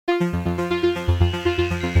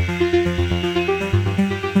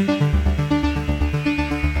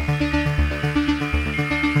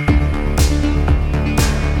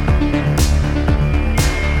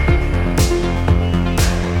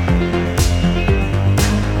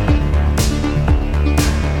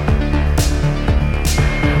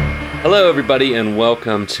Hello, everybody, and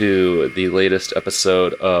welcome to the latest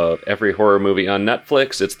episode of Every Horror Movie on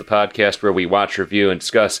Netflix. It's the podcast where we watch, review, and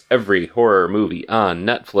discuss every horror movie on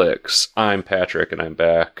Netflix. I'm Patrick, and I'm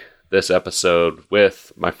back this episode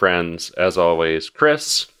with my friends, as always,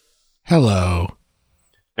 Chris. Hello.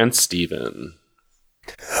 And Steven.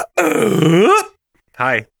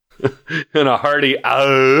 Hi. And a hearty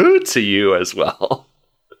 "oh" to you as well.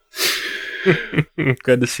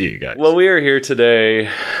 Good to see you guys. Well, we are here today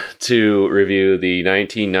to review the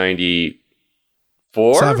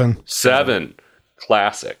 1994 Seven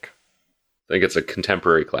classic. I think it's a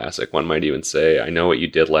contemporary classic, one might even say. I Know What You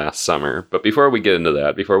Did Last Summer. But before we get into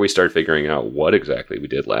that, before we start figuring out what exactly we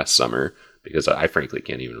did last summer, because I frankly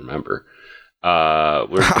can't even remember, we're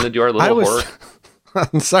going to do our little horror.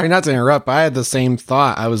 I'm sorry not to interrupt, but I had the same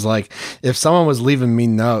thought. I was like, if someone was leaving me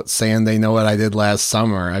notes saying they know what I did last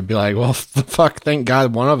summer, I'd be like, well, fuck, thank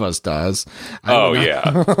God one of us does.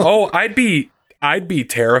 Yeah. I'd be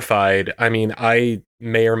terrified. I mean, I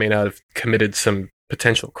may or may not have committed some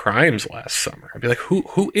potential crimes last summer. I'd be like,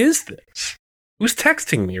 who is this? Who's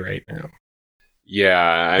texting me right now? Yeah,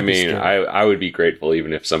 I mean, I would be grateful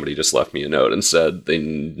even if somebody just left me a note and said they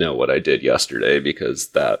know what I did yesterday, because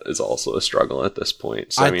that is also a struggle at this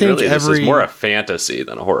point. So, I mean, really, this is more a fantasy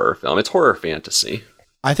than a horror film. It's horror fantasy.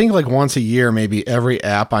 I think like once a year, maybe every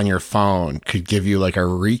app on your phone could give you like a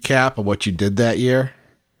recap of what you did that year.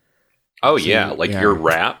 Oh, yeah. You're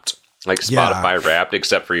Wrapped, like Spotify Wrapped,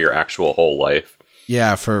 except for your actual whole life.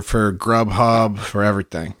 Yeah, for Grubhub, for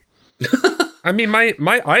everything. I mean, my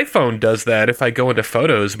iPhone does that if I go into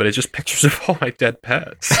photos, but it's just pictures of all my dead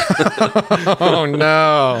pets. Oh,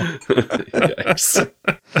 no. Yikes.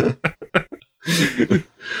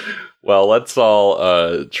 Well, let's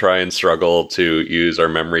all try and struggle to use our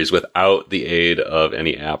memories without the aid of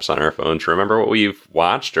any apps on our phone to remember what we've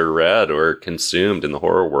watched or read or consumed in the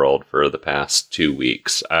horror world for the past 2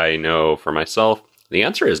 weeks. I know for myself, the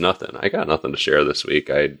answer is nothing. I got nothing to share this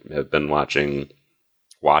week. I have been watching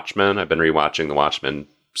Watchmen. I've been rewatching the Watchmen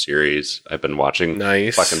series. I've been watching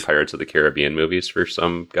fucking Pirates of the Caribbean movies for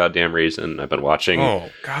some goddamn reason. I've been watching... Oh,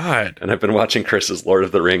 God. And I've been watching Chris's Lord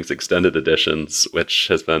of the Rings extended editions, which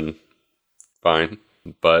has been fine.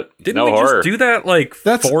 But Didn't we horror. Just do that like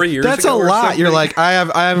 4 years ago? That's a lot. You're like, I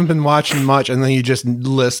haven't been watching much, and then you just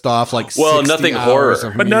list off like 60 nothing hours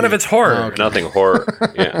horror. But none of it's horror. Oh, okay. Nothing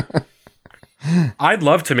horror. Yeah. I'd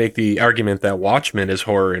love to make the argument that Watchmen is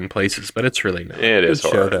horror in places, but it's really not. It is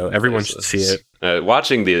Good horror. show, though. Everyone should see it.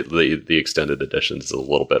 Watching the extended editions is a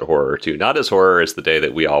little bit horror, too. Not as horror as the day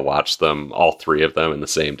that we all watched them, all three of them in the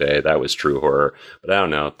same day. That was true horror. But I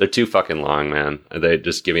don't know. They're too fucking long, man. They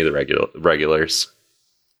just give me the regulars.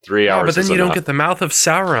 3 hours. But then you enough. don't get the Mouth of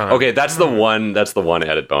Sauron. Okay, that's the one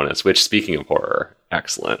added bonus, which, speaking of horror,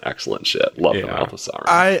 excellent shit. Love the Mouth of Sauron.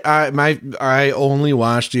 I only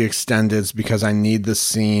watched the extendeds because I need the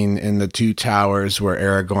scene in the Two Towers where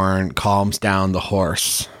Aragorn calms down the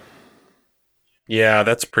horse. Yeah,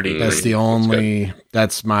 that's pretty. That's the only.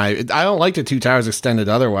 That's my. I don't like the Two Towers extended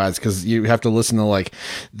otherwise, because you have to listen to like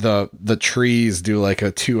the trees do like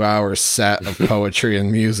a 2-hour set of poetry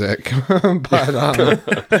and music. But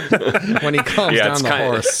when he calms down the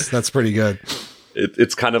horse, that's pretty good.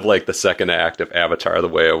 It's kind of like the second act of Avatar: The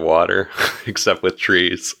Way of Water, except with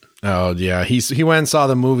trees. Oh yeah, he went and saw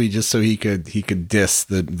the movie just so he could diss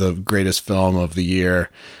the greatest film of the year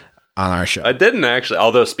on our show. I didn't actually,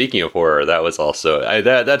 although speaking of horror, that was also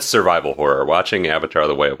that's survival horror. Watching Avatar: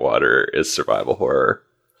 The Way of Water is survival horror,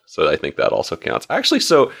 so I think that also counts. Actually,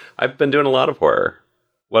 so I've been doing a lot of horror.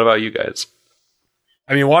 What about you guys?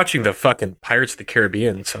 I mean, watching the fucking Pirates of the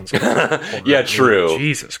Caribbean sounds like yeah, true.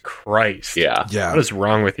 Jesus Christ. Yeah. What is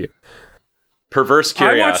wrong with you? Perverse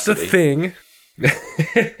curiosity. I watched the thing.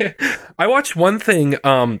 I watched one thing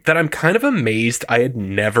that I'm kind of amazed I had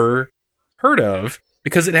never heard of,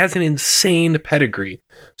 because it has an insane pedigree.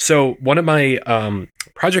 So one of my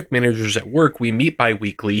project managers at work, we meet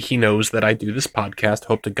bi-weekly. He knows that I do this podcast.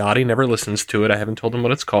 Hope to God he never listens to it. I haven't told him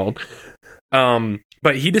what it's called.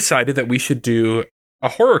 But he decided that we should do a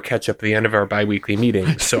horror catch-up at the end of our bi-weekly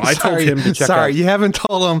meeting. So I told him to check out... you haven't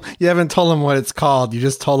told him what it's called. You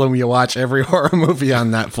just told him you watch every horror movie on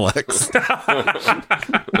Netflix.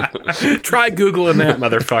 Try Googling that,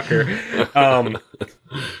 motherfucker.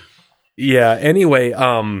 Yeah, anyway,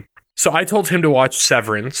 so I told him to watch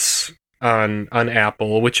Severance on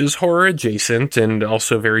Apple, which is horror adjacent and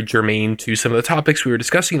also very germane to some of the topics we were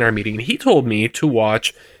discussing in our meeting. And he told me to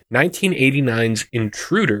watch 1989's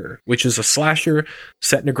Intruder, which is a slasher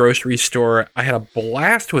set in a grocery store. I had a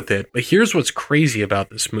blast with it, but here's what's crazy about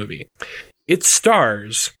this movie. It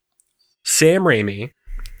stars Sam Raimi,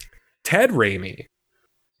 Ted Raimi,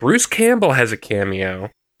 Bruce Campbell has a cameo.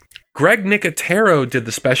 Greg Nicotero did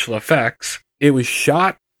the special effects. It was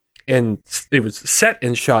set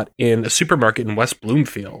and shot in a supermarket in West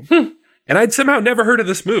Bloomfield. And I'd somehow never heard of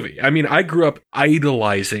this movie. I mean, I grew up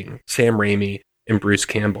idolizing Sam Raimi and Bruce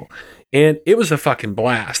Campbell, and it was a fucking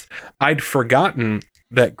blast. I'd forgotten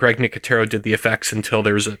that Greg Nicotero did the effects until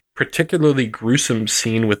there was a particularly gruesome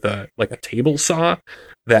scene with a table saw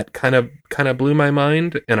that kind of blew my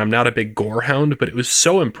mind. And I'm not a big gore hound, but it was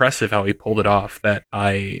so impressive how he pulled it off that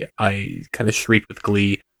I kind of shrieked with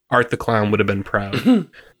glee. Art the Clown would have been proud.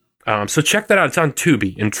 So check that out. It's on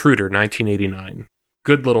Tubi. Intruder, 1989.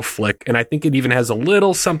 Good little flick, and I think it even has a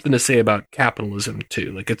little something to say about capitalism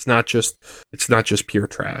too. Like it's not just pure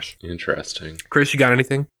trash. Interesting. Chris, you got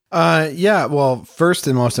anything? Yeah. Well, first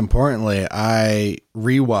and most importantly, I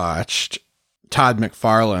rewatched Todd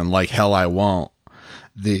McFarlane, Like Hell I Won't.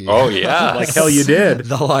 Oh yeah, like hell you did.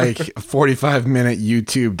 The 45-minute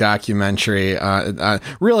YouTube documentary,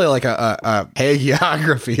 really like a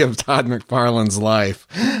hagiography of Todd McFarlane's life.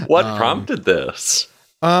 What prompted this?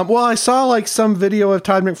 Well, I saw like some video of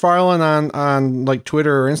Todd McFarlane on like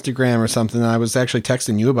Twitter or Instagram or something. And I was actually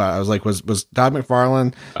texting you about it. I was like, was Todd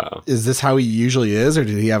McFarlane, is this how he usually is? Or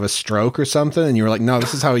did he have a stroke or something? And you were like, no,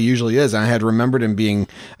 this is how he usually is. And I had remembered him being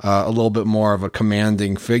a little bit more of a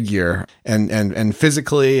commanding figure and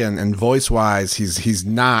physically and voice wise, he's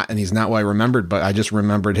not, and he's not what I remembered, but I just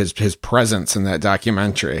remembered his presence in that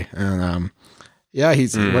documentary. And, yeah,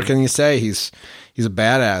 what can you say? He's a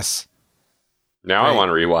badass. Now I want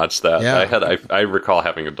to rewatch that. Yeah. I recall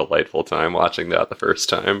having a delightful time watching that the first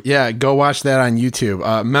time. Yeah, go watch that on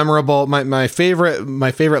YouTube. Memorable. My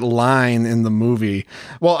favorite line in the movie.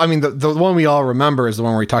 Well, I mean, the one we all remember is the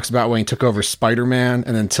one where he talks about when he took over Spider-Man,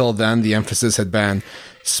 and until then the emphasis had been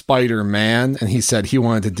Spider-Man, and he said he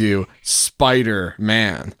wanted to do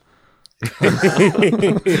Spider-Man.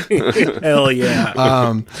 Hell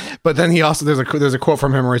yeah. But then he also there's a quote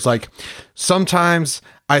from him where he's like, sometimes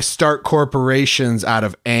I start corporations out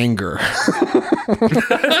of anger.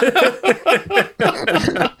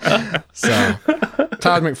 So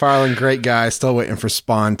Todd McFarlane, great guy. Still waiting for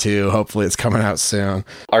Spawn 2. Hopefully it's coming out soon.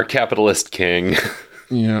 Our capitalist king.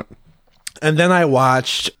 Yeah. And then I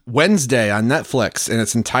watched Wednesday on Netflix in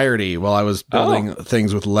its entirety while I was building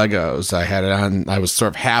things with Legos. I had it on, I was sort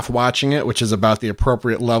of half watching it, which is about the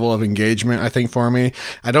appropriate level of engagement, I think, for me.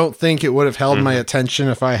 I don't think it would have held my attention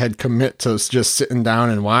if I had commit to just sitting down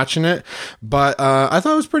and watching it. But I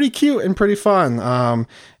thought it was pretty cute and pretty fun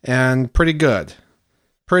and pretty good.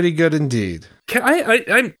 Pretty good indeed.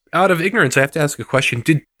 I'm out of ignorance. I have to ask a question.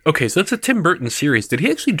 Okay, so it's a Tim Burton series. Did he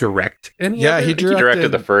actually direct any? Yeah, of it? He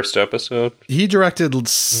directed the first episode. He directed,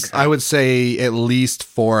 I would say, at least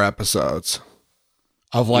 4 episodes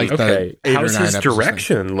of like the 8 How's or 9 his episodes.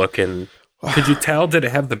 direction looking? Could you tell? Did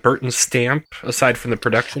it have the Burton stamp aside from the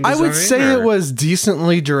production design? I would say it was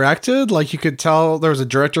decently directed. Like you could tell there was a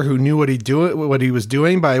director who knew what he was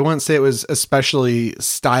doing, but I wouldn't say it was especially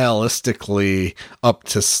stylistically up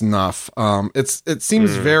to snuff. It seems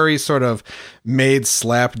very sort of made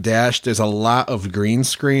slapdash. There's a lot of green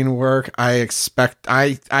screen work. I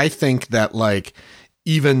think that like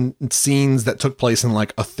even scenes that took place in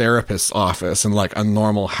like a therapist's office and like a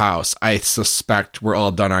normal house, I suspect were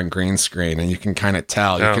all done on green screen, and you can kind of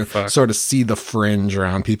tell. You can sort of see the fringe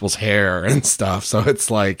around people's hair and stuff. So it's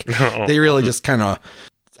like they really just kind of,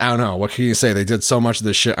 I don't know, what can you say? They did so much of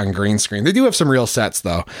this shit on green screen. They do have some real sets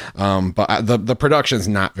though, but the production's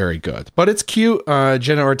not very good. But it's cute.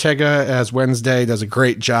 Jenna Ortega as Wednesday does a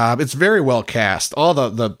great job. It's very well cast. All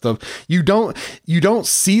the you don't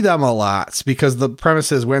see them a lot because the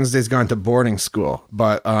premise is Wednesday's gone to boarding school.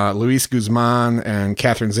 But Luis Guzman and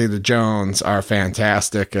Catherine Zeta-Jones are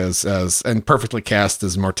fantastic as and perfectly cast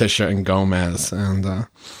as Morticia and Gomez, and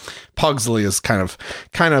Pugsley is kind of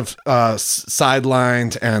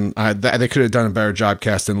sidelined, and they could have done a better job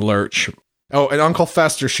casting Lurch. Oh, and Uncle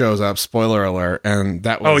Fester shows up. Spoiler alert! And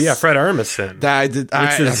that was Fred Armisen.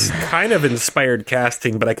 Which is kind of inspired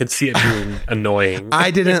casting, but I could see it being annoying. I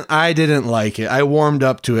didn't like it. I warmed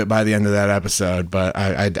up to it by the end of that episode, but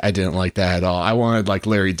I didn't like that at all. I wanted like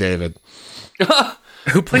Larry David.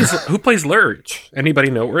 Who plays Lurch? Anybody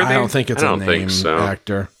noteworthy? I don't think it's a name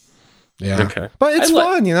actor. Yeah. Okay. But it's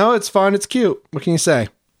fun, it's fun, it's cute. What can you say?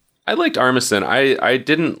 I liked Armisen. I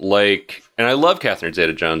didn't like, and I love Catherine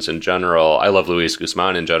Zeta-Jones in general. I love Luis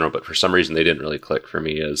Guzman in general, but for some reason they didn't really click for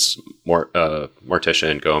me as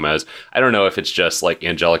Morticia and Gomez. I don't know if it's just like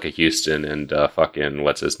Angelica Houston and fucking,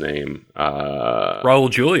 what's his name?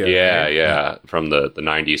 Raul Julia. Yeah. From the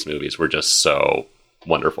 90s movies were just so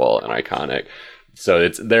wonderful and iconic. So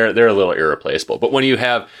they're a little irreplaceable. But when you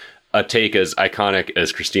have a take as iconic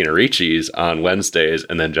as Christina Ricci's on Wednesdays,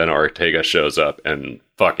 and then Jenna Ortega shows up and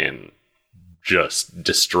fucking just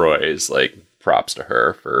destroys. Like, props to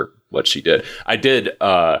her for what she did. I did,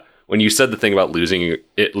 when you said the thing about losing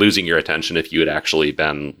your attention, if you had actually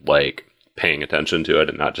been like paying attention to it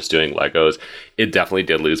and not just doing Legos, it definitely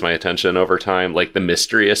did lose my attention over time. Like the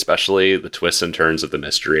mystery, especially the twists and turns of the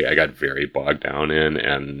mystery, I got very bogged down in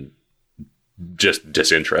and just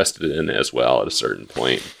disinterested in as well at a certain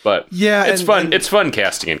point. But yeah, it's fun. It's fun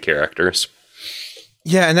casting in characters.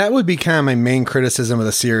 Yeah, and that would be kind of my main criticism of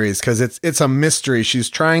the series, because it's a mystery. She's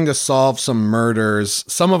trying to solve some murders,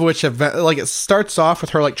 some of which have been, like, it starts off with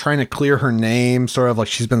her like trying to clear her name, sort of like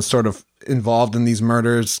she's been sort of involved in these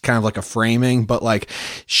murders, kind of like a framing, but like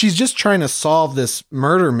she's just trying to solve this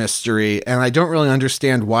murder mystery, and I don't really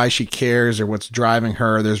understand why she cares or what's driving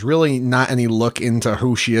her. There's really not any look into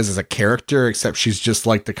who she is as a character, except she's just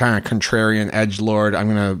like the kind of contrarian edgelord, I'm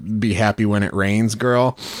gonna be happy when it rains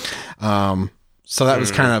girl. So that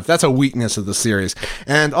was that's a weakness of the series.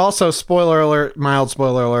 And also, spoiler alert, mild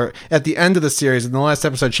spoiler alert, at the end of the series, in the last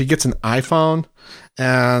episode, she gets an iPhone,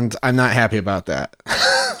 and I'm not happy about that.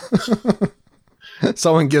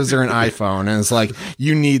 Someone gives her an iPhone and is like,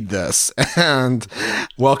 you need this, and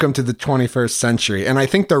welcome to the 21st century. And I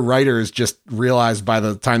think the writers just realized by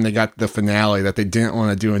the time they got to the finale that they didn't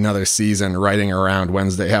want to do another season writing around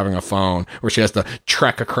Wednesday having a phone where she has to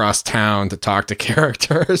trek across town to talk to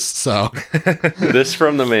characters. So this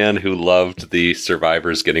from the man who loved the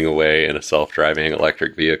survivors getting away in a self-driving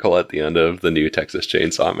electric vehicle at the end of the new Texas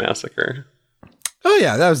Chainsaw Massacre. Oh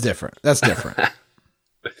yeah, that was different. That's different.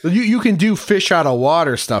 You can do fish out of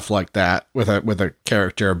water stuff like that with a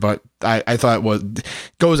character, but I thought it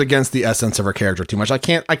goes against the essence of her character too much. I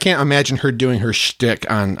can't imagine her doing her shtick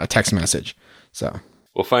on a text message. So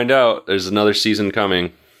we'll find out. There's another season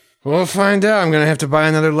coming. We'll find out. I'm gonna have to buy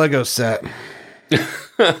another Lego set.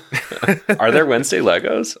 Are there Wednesday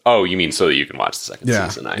Legos? Oh, you mean so that you can watch the second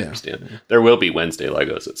season? I understand. There will be Wednesday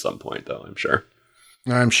Legos at some point, though. I'm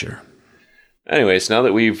sure. Anyways, now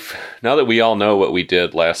that we all know what we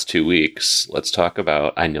did last 2 weeks, let's talk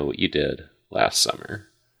about I Know What You Did Last Summer.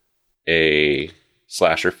 A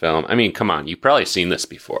slasher film. I mean, come on, you've probably seen this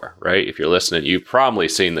before, right? If you're listening, you've probably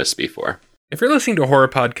seen this before. If you're listening to a horror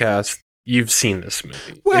podcast, you've seen this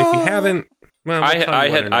movie. Well, and if you haven't, well,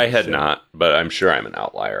 I had not, but I'm sure I'm an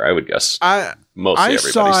outlier. I would guess mostly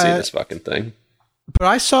everybody's seen this fucking thing. But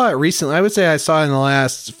I saw it recently. I would say I saw it in the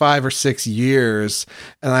last 5 or 6 years,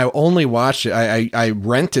 and I only watched it. I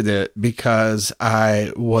rented it because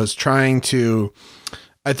I was trying to.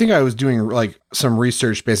 I think I was doing like some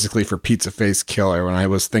research basically for Pizza Face Killer when I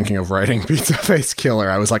was thinking of writing Pizza Face Killer.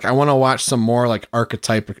 I was like, I want to watch some more like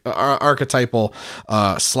archetypal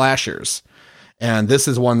slashers. And this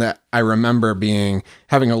is one that I remember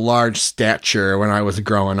having a large stature when I was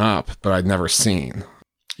growing up, but I'd never seen.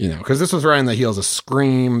 You know, because this was right on the heels of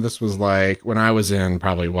Scream. This was like when I was in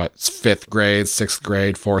probably 5th grade, 6th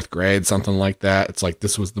grade, 4th grade, something like that. It's like,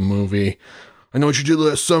 this was the movie. I Know What You Did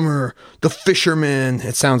Last Summer. The Fisherman.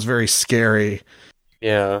 It sounds very scary.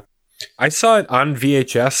 Yeah. I saw it on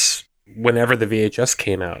VHS whenever the VHS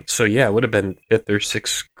came out. So yeah, it would have been 5th or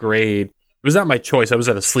 6th grade. It was not my choice. I was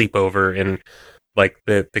at a sleepover and like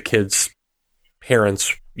the kids'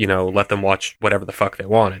 parents, you know, let them watch whatever the fuck they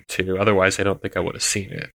wanted to. Otherwise, I don't think I would have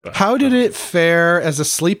seen it. But, how did it fare as a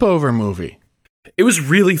sleepover movie? It was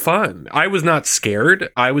really fun. I was not scared.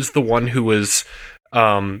 I was the one who was,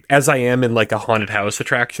 as I am in like a haunted house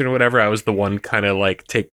attraction or whatever, I was the one kind of like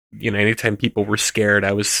anytime people were scared,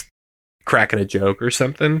 I was cracking a joke or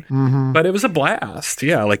something. Mm-hmm. But it was a blast.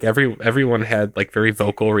 Yeah, like everyone had like very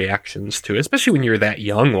vocal reactions to it, especially when you're that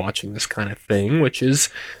young watching this kind of thing, which is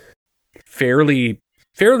fairly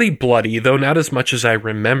bloody, though not as much as I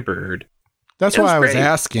remembered. That's why I was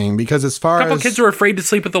asking, because as far as... A couple kids were afraid to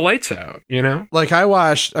sleep with the lights out, you know? Like I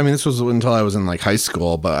watched, I mean, this was until I was in like high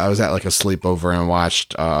school, but I was at like a sleepover and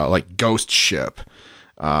watched like Ghost Ship,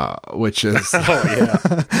 which is... Oh,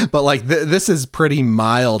 yeah. But like this is pretty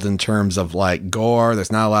mild in terms of like gore.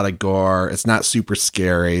 There's not a lot of gore. It's not super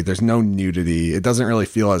scary. There's no nudity. It doesn't really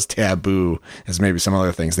feel as taboo as maybe some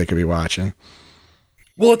other things they could be watching.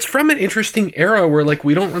 Well, it's from an interesting era where like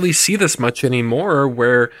we don't really see this much anymore,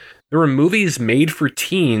 where there were movies made for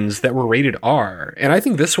teens that were rated R. And I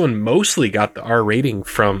think this one mostly got the R rating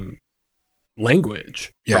from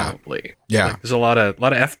language, probably. Yeah. Like, there's a lot of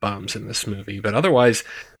F-bombs in this movie, but otherwise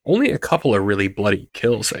only a couple of really bloody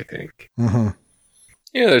kills, I think. Mm-hmm.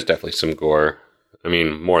 Yeah, there's definitely some gore. I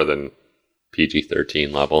mean, more than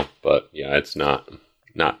PG-13 level, but yeah, it's not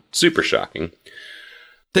super shocking.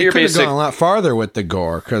 They Your could have basic- gone a lot farther with the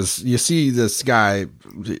gore, because you see this guy,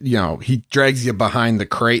 you know, he drags you behind the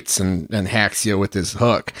crates and hacks you with his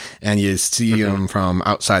hook, and you see him from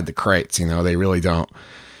outside the crates. You know, they really don't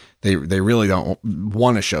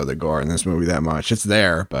want to show the gore in this movie that much. It's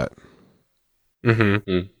there, but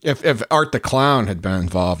if Art the Clown had been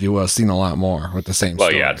involved, you would have seen a lot more with the same Well,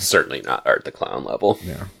 story. yeah, it's certainly not Art the Clown level.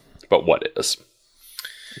 Yeah. But what is?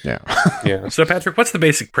 Yeah. Yeah. So, Patrick, what's the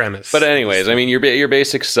basic premise? But anyways, I mean, your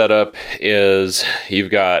basic setup is you've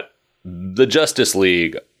got the Justice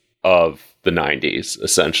League of the 90s,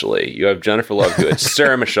 essentially. You have Jennifer Love Hewitt,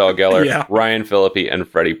 Sarah Michelle Gellar, Yeah. Ryan Phillippe, and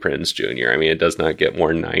Freddie Prinze Jr. I mean, it does not get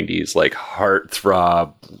more 90s, like,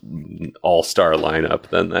 heartthrob all-star lineup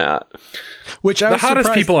than that. Which I the was hottest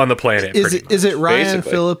surprised- people on the planet. Is it Ryan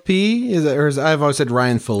Basically. Phillippe? I've always said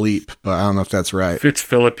Ryan Philippe, but I don't know if that's right. Fitz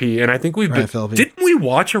Phillippe, and I think we've Ryan Phillippe. didn't we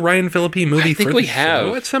watch a Ryan Phillippe movie? I think for we the have.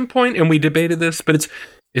 show at some point, and we debated this, but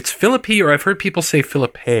it's Phillippe, or I've heard people say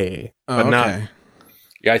Philippe, but not.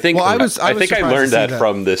 Yeah, I think Well, I was I surprised to learned see that that.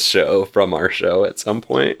 from this show, from our show at some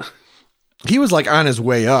point. He was like on his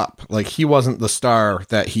way up. Like he wasn't the star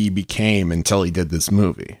that he became until he did this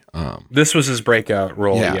movie. This was his breakout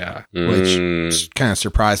role. Yeah. Yeah. Which kind of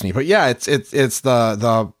surprised me. But yeah, it's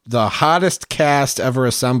the hottest cast ever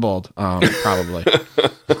assembled, probably.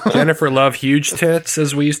 Jennifer Love, huge tits,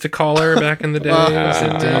 as we used to call her back in the day.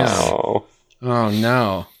 Oh. Oh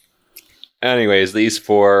no. Anyways, these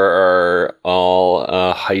four are all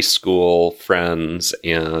high school friends,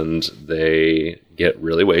 and they get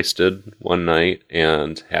really wasted one night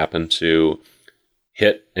and happen to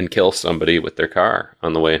hit and kill somebody with their car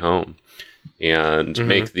on the way home, and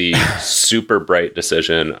make the super bright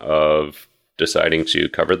decision of deciding to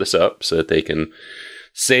cover this up so that they can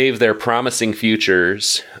save their promising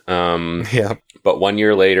futures. Yeah. But 1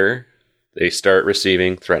 year later, they start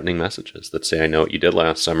receiving threatening messages that say, I know what you did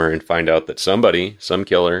last summer, and find out that somebody, some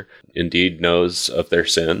killer, indeed knows of their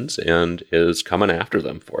sins and is coming after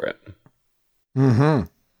them for it. Mm-hmm.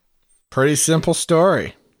 Pretty simple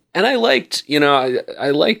story. And I liked, I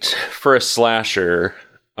liked for a slasher,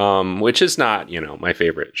 which is not, my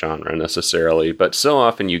favorite genre necessarily, but so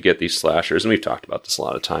often you get these slashers, and we've talked about this a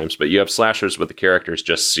lot of times, but you have slashers where the characters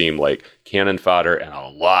just seem like cannon fodder, and a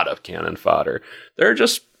lot of cannon fodder. They're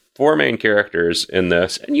just four main characters in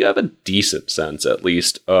this, and you have a decent sense, at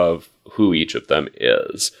least, of who each of them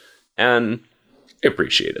is. And I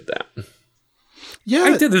appreciated that. Yeah.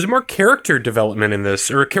 I did. There's more character development in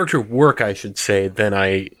this, or character work, I should say, than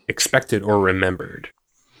I expected or remembered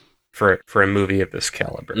for a movie of this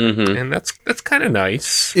caliber. And that's kind of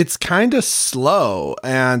nice. It's kind of slow,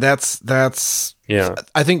 and that's Yeah.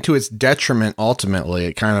 I think to its detriment. Ultimately,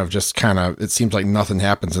 it seems like nothing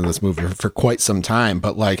happens in this movie for quite some time.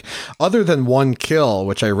 But like, other than one kill,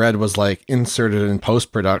 which I read was like inserted in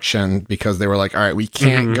post production because they were like, all right, we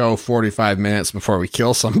can't go 45 minutes before we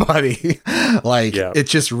kill somebody. It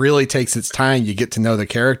just really takes its time. You get to know the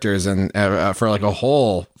characters, and for like a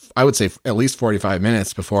whole, I would say at least 45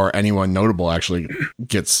 minutes before anyone notable actually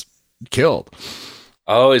gets killed.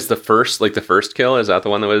 Oh, is the first kill, is that the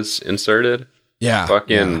one that was inserted? Yeah,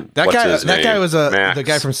 Fucking that what's guy. his That name? guy was Max. the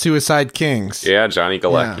guy from Suicide Kings. Yeah, Johnny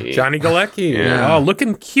Galecki. Johnny Galecki. Yeah. Oh,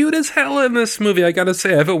 looking cute as hell in this movie. I gotta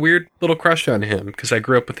say, I have a weird little crush on him because I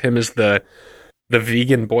grew up with him as the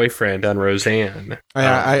vegan boyfriend on Roseanne.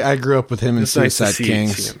 I grew up with him in It's nice to Suicide see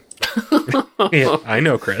Kings. him. Yeah, I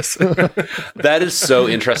know, Chris. That is so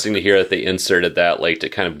interesting to hear that they inserted that, like, to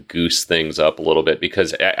kind of goose things up a little bit,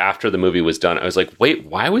 because after the movie was done, I was like, wait,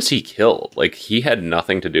 why was he killed? Like, he had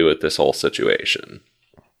nothing to do with this whole situation.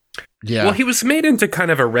 Yeah. Well, he was made into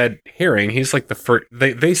kind of a red herring. He's like the first.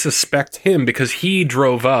 They suspect him because he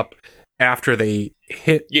drove up after they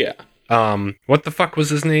hit. Yeah. What the fuck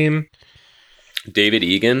was his name? David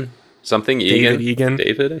Egan? Something Egan? David Egan.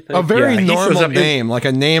 David, I think. A very he shows normal up in- name, like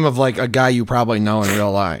a name of like a guy you probably know in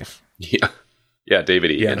real life. Yeah. Yeah, David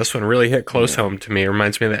Egan. Yeah, this one really hit close home to me. It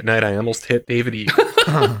reminds me of that night I almost hit David Egan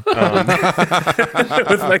with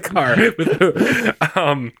my car.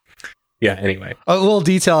 Yeah. Anyway, A little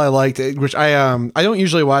detail I liked, which I don't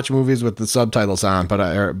usually watch movies with the subtitles on, but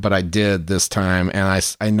I did this time, and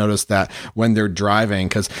I noticed that when they're driving,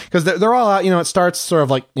 because they're all out, it starts sort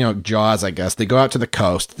of like Jaws, I guess. They go out to the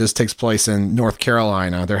coast. This takes place in North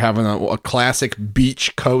Carolina. They're having a classic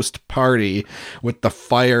beach coast party with the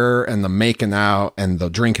fire and the making out and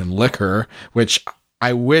the drinking liquor, which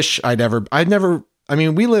I wish I'd never. I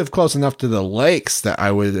mean, we live close enough to the lakes that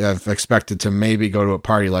I would have expected to maybe go to a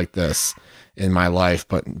party like this in my life,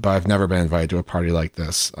 but I've never been invited to a party like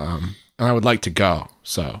this. and I would like to go.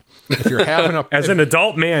 So if you're having a As an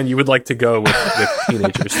adult man, you would like to go with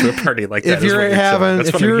teenagers to a party like that.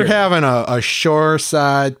 if you're having a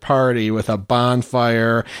shoreside party with a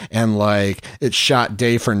bonfire and like it's shot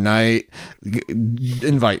day for night,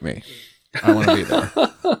 invite me. I want to be there.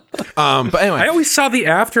 But anyway, I always saw the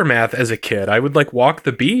aftermath as a kid. I would like walk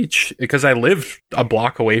the beach because I lived a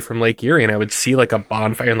block away from Lake Erie, and I would see like a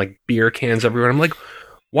bonfire and like beer cans everywhere. I'm like,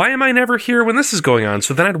 why am I never here when this is going on?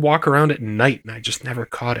 So then I'd walk around at night, and I just never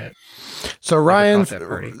caught it. So Ryan,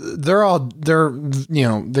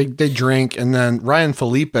 they drink, and then Ryan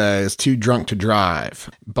Felipe is too drunk to drive.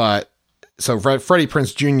 But so Freddie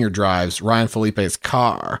Prinze Jr. drives Ryan Felipe's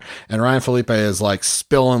car, and Ryan Felipe is like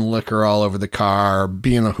spilling liquor all over the car,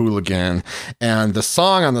 being a hooligan. And the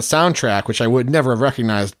song on the soundtrack, which I would never have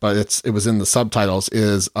recognized, but it was in the subtitles,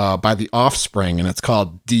 is by The Offspring, and it's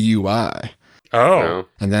called DUI. Oh,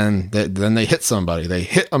 and then they hit somebody. They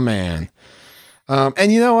hit a man. And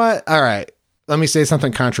you know what? All right, let me say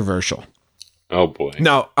something controversial. Oh boy!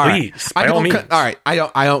 No, please. All right, I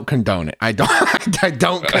don't condone it. I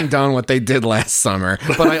don't condone what they did last summer,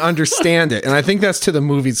 but I understand it, and I think that's to the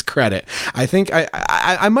movie's credit. I think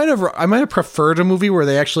I might have preferred a movie where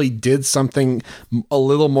they actually did something a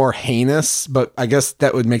little more heinous, but I guess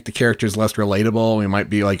that would make the characters less relatable. We might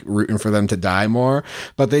be like rooting for them to die more,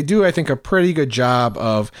 but they do, I think, a pretty good job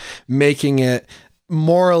of making it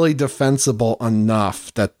morally defensible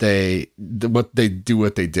enough that they do what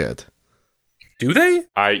they did. Do they?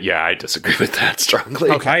 I disagree with that strongly.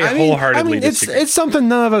 Okay, I wholeheartedly disagree. It's something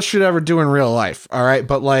none of us should ever do in real life. All right,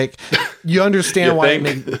 but like, you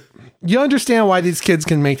understand you understand why these kids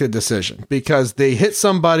can make the decision because they hit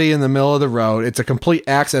somebody in the middle of the road. It's a complete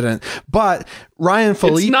accident. But Ryan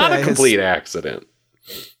Felipe, it's not a complete accident.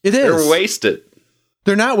 It is. They're wasted.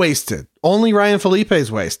 They're not wasted. Only Ryan Felipe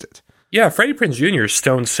is wasted. Yeah, Freddie Prinze Jr. is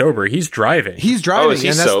stone sober. He's driving. Oh, is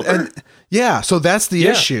he sober? So that's the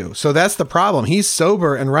issue. So that's the problem. He's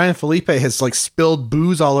sober, and Ryan Felipe has like spilled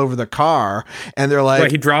booze all over the car, and they're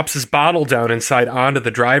like, he drops his bottle down inside onto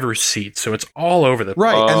the driver's seat, so it's all over the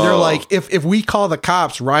right. And they're like, if we call the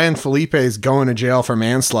cops, Ryan Felipe is going to jail for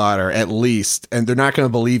manslaughter at least, and they're not going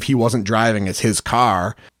to believe he wasn't driving; it's his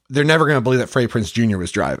car. They're never going to believe that Freddie Prinze Jr.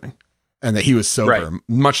 was driving. And that he was sober,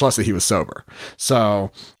 much less that he was sober.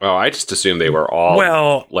 So, well, I just assumed they were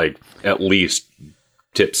all like at least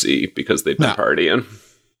tipsy because they'd been partying.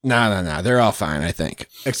 No. They're all fine, I think.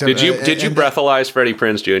 Except, did you breathalyze Freddie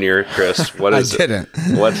Prinze Jr., Chris? What is I didn't.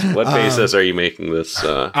 What basis are you making this?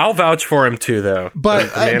 I'll vouch for him too, though. But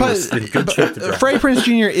Freddie Prinze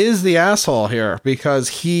Jr. is the asshole here because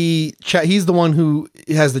he's the one who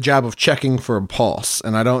has the job of checking for a pulse,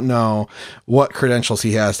 and I don't know what credentials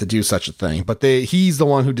he has to do such a thing. But he's the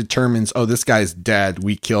one who determines, oh, this guy's dead.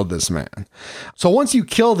 We killed this man. So once you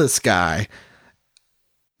kill this guy,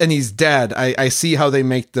 and he's dead, I see how they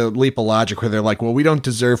make the leap of logic where they're like, well, we don't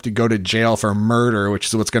deserve to go to jail for murder, which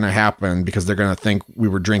is what's going to happen because they're going to think we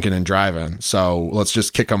were drinking and driving. So let's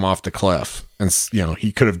just kick him off the cliff. And,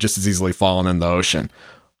 he could have just as easily fallen in the ocean.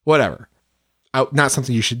 Whatever. Not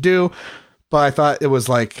something you should do, but I thought it was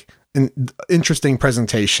like an interesting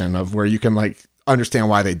presentation of where you can like understand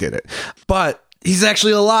why they did it. But he's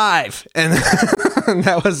actually alive. And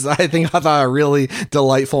that was, I thought a really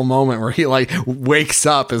delightful moment where he like wakes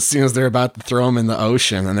up as soon as they're about to throw him in the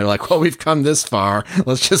ocean. And they're like, well, we've come this far.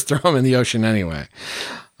 Let's just throw him in the ocean anyway.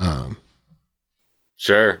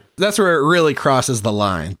 Sure. That's where it really crosses the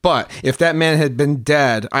line. But if that man had been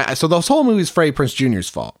dead, so this whole movie is Freddie Prinze Jr.'s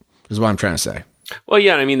fault is what I'm trying to say. Well,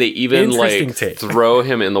 yeah. I mean, they even like throw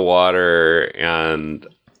him in the water and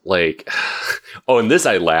like, and this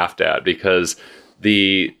I laughed at because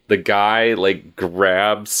the guy like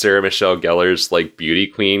grabs Sarah Michelle Gellar's like beauty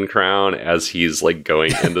queen crown as he's like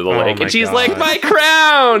going into the lake, and she's like, my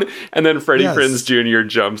crown, and then Freddie Prinze Jr.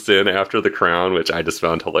 jumps in after the crown, which I just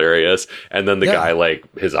found hilarious. And then the guy like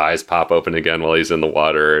his eyes pop open again while he's in the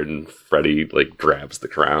water, and Freddie like grabs the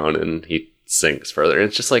crown and he sinks further. And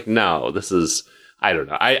it's just like, no, this is, I don't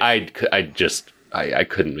know, I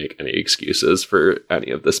couldn't make any excuses for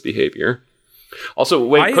any of this behavior. Also,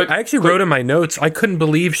 wait, I actually wrote in my notes, I couldn't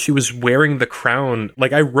believe she was wearing the crown.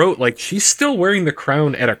 Like, I wrote, like, she's still wearing the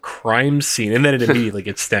crown at a crime scene, and then it immediately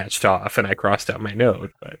gets snatched off, and I crossed out my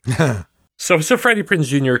note. But so Freddie Prinze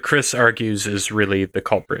Jr., Chris argues, is really the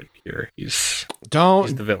culprit here. He's the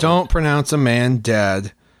villain. Don't pronounce a man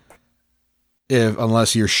dead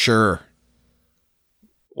unless you're sure.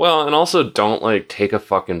 Well, and also don't, like, take a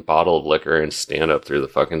fucking bottle of liquor and stand up through the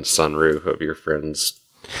fucking sunroof of your friend's...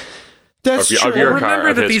 That's true.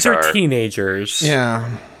 Remember that these are teenagers.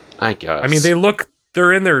 Yeah. I guess. I mean,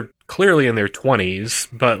 they're in their clearly in their 20s,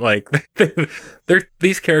 but like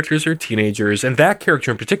these characters are teenagers, and that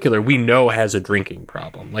character in particular we know has a drinking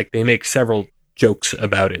problem. Like they make several jokes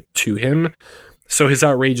about it to him. So his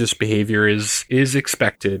outrageous behavior is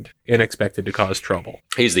expected to cause trouble.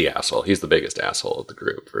 He's the asshole. He's the biggest asshole of the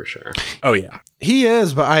group for sure. Oh yeah. He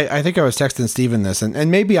is, but I think I was texting Steven this, and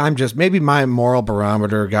maybe maybe my moral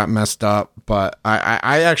barometer got messed up, but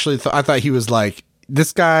I actually I thought he was like,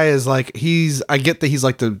 this guy is like, I get that he's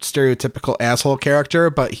like the stereotypical asshole character,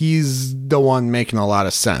 but he's the one making a lot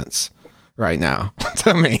of sense right now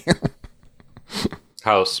to me.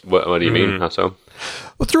 What do you mean? How so?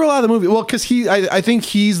 Well, through a lot of the movie. Well, because I think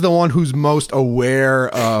he's the one who's most aware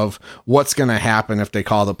of what's going to happen if they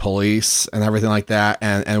call the police and everything like that.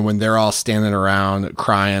 And when they're all standing around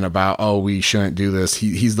crying about, oh, we shouldn't do this,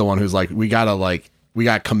 he's the one who's like, we gotta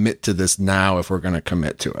commit to this now if we're going to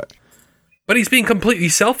commit to it. But he's being completely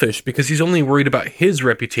selfish because he's only worried about his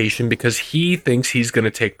reputation because he thinks he's going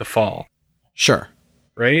to take the fall. Sure.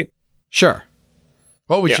 Right? Sure.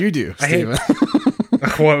 What would you do, Steven?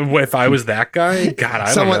 If I was that guy? God,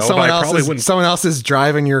 I don't know. Someone else is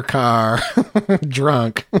driving your car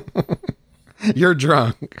drunk. You're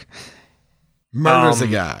drunk. Murders a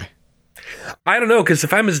guy. I don't know, because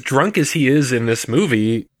if I'm as drunk as he is in this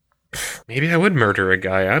movie, maybe I would murder a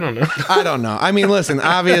guy. I don't know. I don't know. I mean, listen,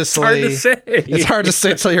 obviously, it's hard to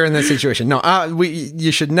say until you're in this situation. No,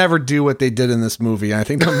 you should never do what they did in this movie. I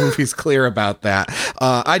think the movie's clear about that.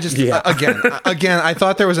 Again, I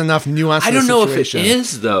thought there was enough nuance. I don't know if it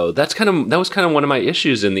is though. That was kind of one of my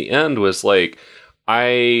issues in the end. Was like,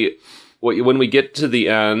 when we get to the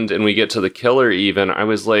end and we get to the killer, even I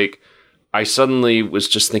was like, I suddenly was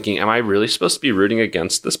just thinking, am I really supposed to be rooting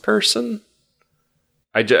against this person?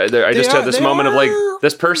 I just had this moment of like,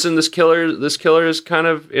 this killer is kind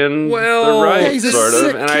of in the right, sort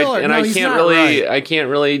of, and I can't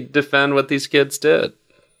really defend what these kids did.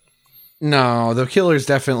 No, the killer's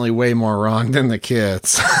definitely way more wrong than the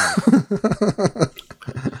kids.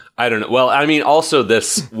 I don't know. Well, I mean, also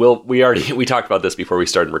we talked about this before we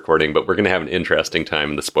started recording, but we're going to have an interesting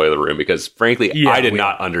time in the spoiler room because, frankly, I did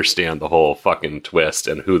not understand the whole fucking twist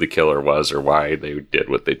and who the killer was or why they did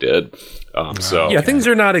what they did. Things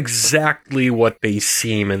are not exactly what they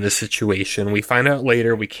seem in this situation. We find out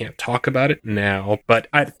later. We can't talk about it now, but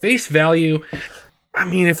at face value, I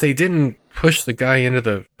mean, if they didn't push the guy into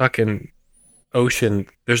the fucking ocean,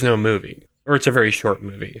 there's no movie. Or it's a very short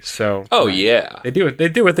movie, so they do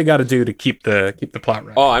what they got to do to keep the plot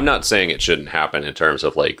right. Oh, I'm not saying it shouldn't happen in terms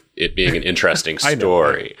of like it being an interesting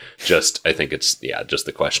story. I think it's just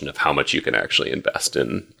the question of how much you can actually invest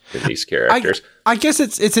in these characters. I guess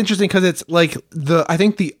it's interesting because it's like I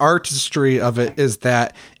think the artistry of it is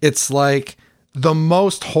that it's like the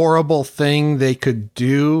most horrible thing they could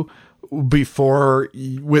do before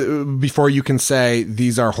you can say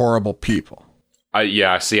these are horrible people. I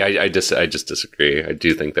just disagree. I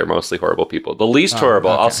do think they're mostly horrible people. The least horrible,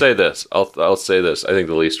 okay. I'll say this. I'll say this. I think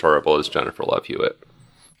the least horrible is Jennifer Love Hewitt.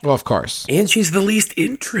 Well, of course. And she's the least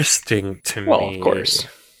interesting to me. Well, of course.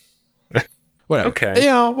 Whatever. Okay.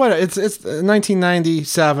 It's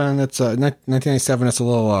 1997. It's 1997. It's a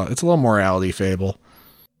little morality fable.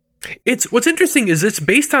 What's interesting is it's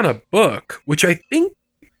based on a book, which I think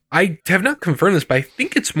I have not confirmed this, but I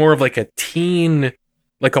think it's more of like a teen.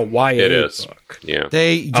 Like a YA book. Yeah.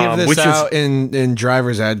 They give this out in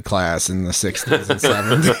driver's ed class in the 60s and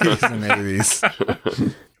 70s and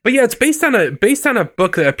 80s. But yeah, it's based on a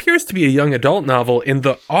book that appears to be a young adult novel, and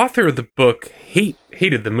the author of the book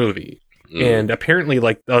hated the movie. And apparently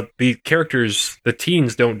like the characters, the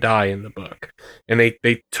teens don't die in the book. And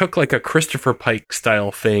they took like a Christopher Pike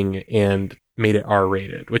style thing and made it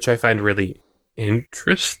R-rated, which I find really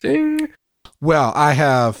interesting. Well, I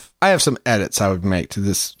have some edits I would make to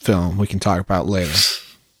this film we can talk about later.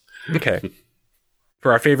 Okay.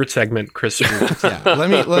 For our favorite segment, Chris. Yeah,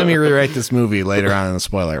 let me rewrite this movie later on in the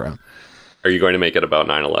spoiler round. Are you going to make it about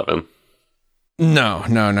 9/11? No,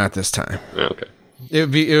 not this time. Okay. It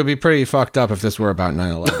would be pretty fucked up if this were about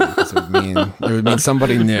 9/11 because it would mean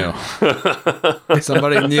somebody knew.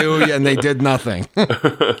 Somebody knew and they did nothing.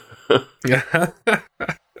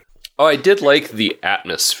 Oh, I did like the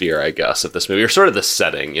atmosphere, I guess, of this movie, or sort of the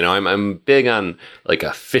setting. You know, I'm big on like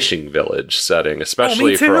a fishing village setting,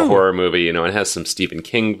 especially for a horror movie. You know, it has some Stephen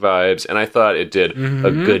King vibes, and I thought it did a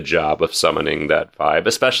good job of summoning that vibe.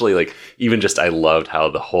 Especially like even just I loved how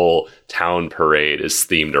the whole town parade is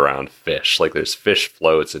themed around fish. Like there's fish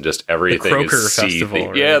floats and just everything is sea themed.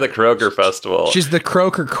 Right? Yeah, the Croaker Festival. She's the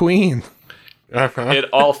Croaker Queen. Uh-huh. It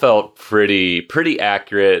all felt pretty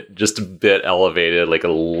accurate, just a bit elevated, like a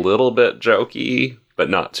little bit jokey, but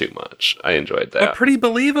not too much. I enjoyed that. But pretty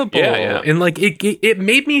believable. Yeah. And like it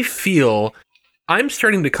made me feel I'm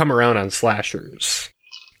starting to come around on slashers.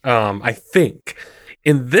 I think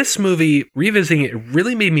in this movie, revisiting it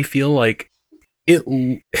really made me feel like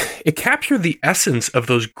it captured the essence of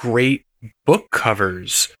those great book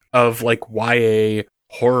covers of like YA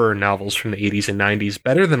horror novels from the 80s and 90s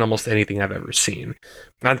better than almost anything I've ever seen.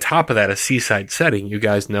 On top of that, a seaside setting. You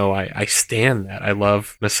guys know I stand that. I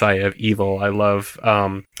love Messiah of Evil. I love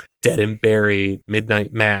Dead and Buried,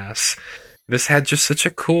 Midnight Mass. This had just such a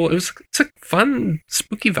cool, it's a fun,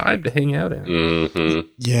 spooky vibe to hang out in. Mm-hmm.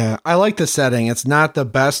 Yeah, I like the setting. It's not the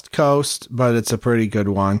best coast, but it's a pretty good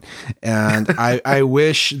one. And I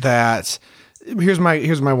wish that here's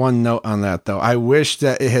my one note on that though. I wish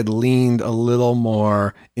that it had leaned a little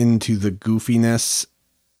more into the goofiness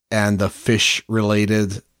and the fish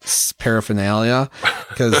related paraphernalia,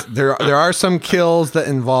 because there are some kills that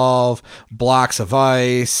involve blocks of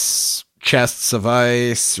ice, chests of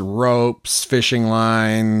ice, ropes, fishing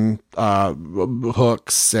line,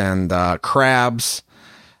 hooks, and crabs.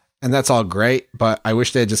 And that's all great, but I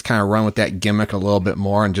wish they had just kind of run with that gimmick a little bit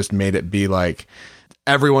more and just made it be like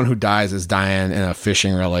everyone who dies is dying in a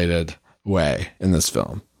fishing related way in this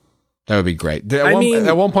film. That would be great.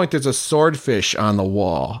 At one point, there's a swordfish on the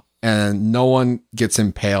wall and no one gets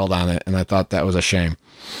impaled on it. And I thought that was a shame.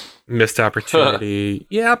 Missed opportunity.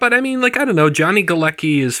 Yeah, but I mean, like, I don't know. Johnny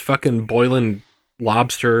Galecki is fucking boiling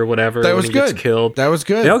lobster or whatever. That was when he good. Gets killed. That was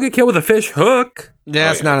good. They all get killed with a fish hook. Yeah,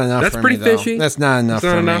 that's not enough. That's for pretty me, though. fishy. That's not enough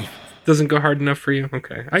for me. Doesn't go hard enough for you.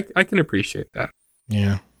 Okay, I can appreciate that.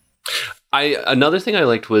 Yeah. Another thing I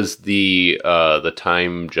liked was the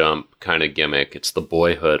time jump kind of gimmick. It's the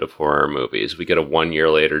Boyhood of horror movies. We get a 1 year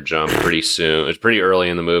later jump pretty soon. It's pretty early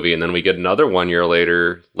in the movie, and then we get another 1 year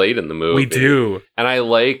later late in the movie. We do, and I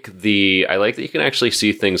like that you can actually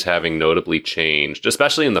see things having notably changed,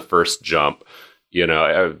 especially in the first jump. You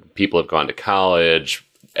know, people have gone to college,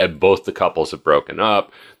 and both the couples have broken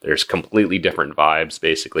up. There's completely different vibes,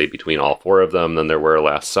 basically, between all four of them than there were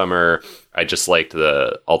last summer. I just liked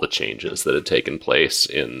all the changes that had taken place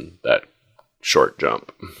in that short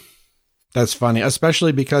jump. That's funny,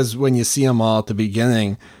 especially because when you see them all at the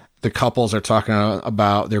beginning, the couples are talking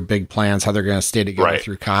about their big plans, how they're going to stay together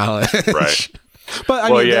through college. Right.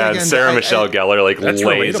 But again, Sarah Michelle Gellar lays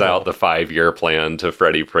relatable. out the 5-year plan to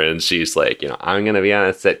Freddie Prinze. She's like, I'm going to be on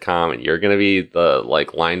a sitcom, and you're going to be the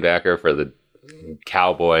linebacker for the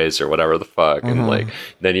Cowboys or whatever the fuck, and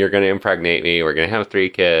then you're going to impregnate me. We're going to have 3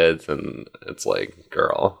 kids, and it's like,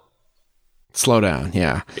 girl, slow down.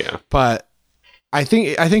 Yeah. But I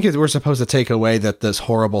think we're supposed to take away that this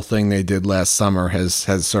horrible thing they did last summer has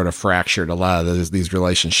sort of fractured a lot of these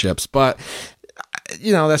relationships, but.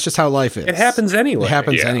 That's just how life is. It happens anyway. It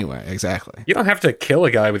happens anyway. Exactly. You don't have to kill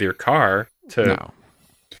a guy with your car to,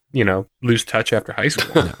 lose touch after high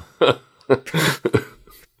school. No.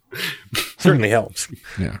 Certainly helps.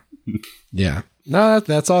 Yeah. Yeah. No,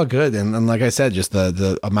 that's all good. And like I said, just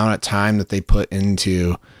the amount of time that they put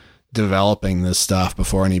into developing this stuff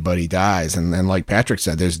before anybody dies. And like Patrick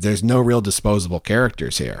said, there's no real disposable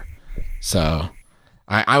characters here. So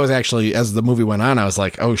I was actually, as the movie went on, I was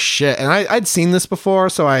like, oh shit. And I'd seen this before,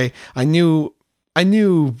 so I knew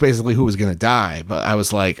basically who was going to die, but I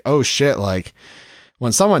was like, oh shit. Like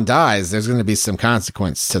when someone dies, there's going to be some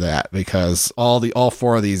consequence to that, because all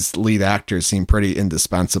 4 of these lead actors seem pretty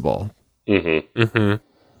indispensable. Mm-hmm. Mm-hmm.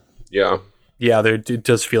 Yeah. Yeah, it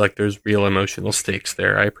does feel like there's real emotional stakes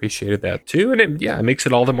there. I appreciated that too. And it makes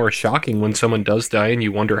it all the more shocking when someone does die and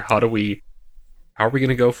you wonder, how are we going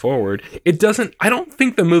to go forward? I don't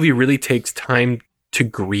think the movie really takes time to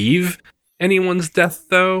grieve anyone's death,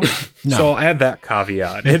 though. No. So I'll add that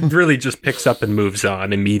caveat. It really just picks up and moves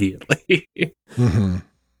on immediately. Mm-hmm.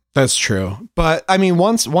 That's true. But I mean,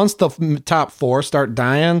 once the top 4 start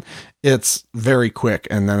dying, it's very quick.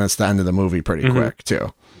 And then it's the end of the movie pretty quick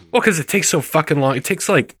too. Well, because it takes so fucking long. It takes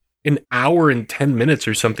like an hour and 10 minutes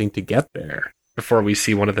or something to get there before we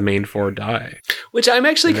see one of the main 4 die. Which I'm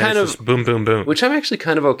actually kind of boom, boom, boom. Which I'm actually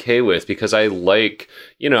kind of okay with, because I like,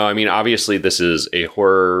 obviously this is a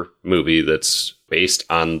horror movie that's based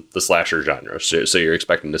on the slasher genre. So you're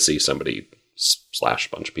expecting to see somebody slash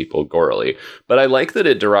a bunch of people gorily. But I like that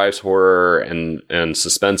it derives horror and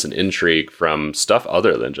suspense and intrigue from stuff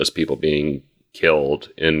other than just people being killed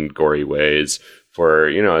in gory ways for,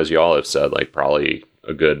 as you all have said, like probably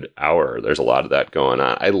a good hour. There's a lot of that going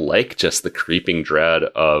on. I like just the creeping dread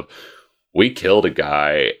of, we killed a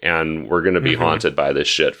guy and we're going to be haunted by this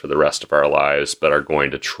shit for the rest of our lives, but are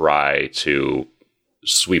going to try to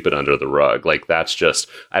sweep it under the rug. Like, that's just,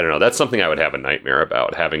 I don't know, that's something I would have a nightmare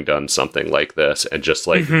about, having done something like this and just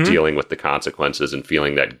like dealing with the consequences and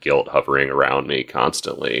feeling that guilt hovering around me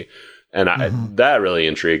constantly. And that really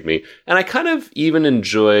intrigued me. And I kind of even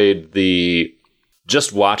enjoyed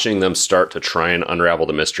just watching them start to try and unravel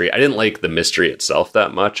the mystery. I didn't like the mystery itself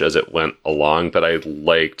that much as it went along, but I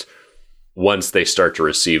liked once they start to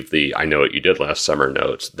receive the "I know what you did last summer"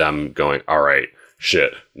 notes, them going, all right,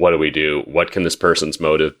 shit, what do we do? What can this person's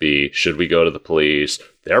motive be? Should we go to the police?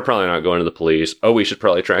 They're probably not going to the police. Oh, we should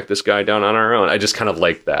probably track this guy down on our own. I just kind of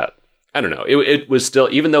liked that. I don't know. It was still,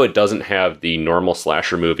 even though it doesn't have the normal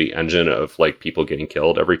slasher movie engine of like people getting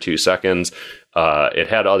killed every 2 seconds, it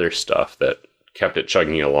had other stuff that kept it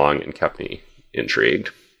chugging along and kept me intrigued.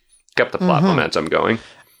 Kept the plot momentum going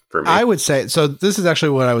for me. I would say, so this is actually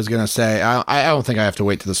what I was going to say. I don't think I have to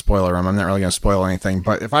wait to the spoiler room. I'm not really going to spoil anything,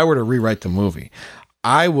 but if I were to rewrite the movie,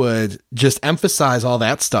 I would just emphasize all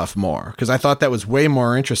that stuff more, because I thought that was way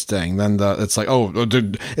more interesting than it's like,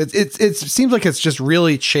 it seems like it's just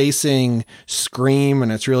really chasing Scream,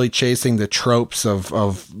 and it's really chasing the tropes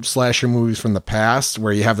of slasher movies from the past,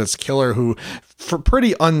 where you have this killer who, for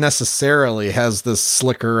pretty unnecessarily, has this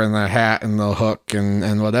slicker and the hat and the hook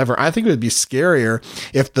and whatever. I think it would be scarier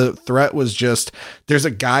if the threat was just, there's a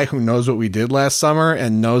guy who knows what we did last summer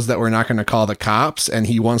and knows that we're not going to call the cops, and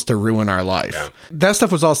he wants to ruin our life. Yeah. That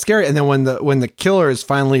stuff was all scary. And then when the killer is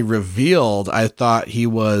finally revealed, I thought he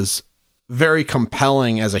was very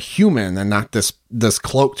compelling as a human and not this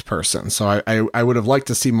cloaked person. So I would have liked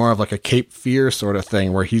to see more of like a Cape Fear sort of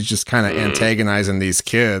thing, where he's just kind of antagonizing these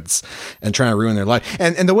kids and trying to ruin their life.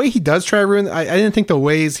 And the way he does try to ruin, I didn't think the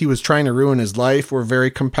ways he was trying to ruin his life were very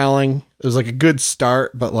compelling. It was like a good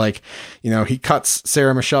start, but like, you know, he cuts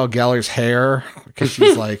Sarah Michelle Gellar's hair because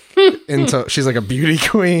she's like she's like a beauty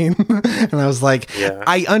queen. And I was like, yeah.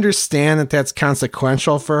 I understand that that's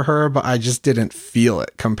consequential for her, but I just didn't feel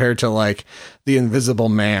it compared to like The Invisible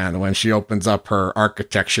Man when she opens up her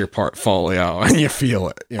architecture portfolio and you feel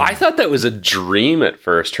it. You know? I thought that was a dream at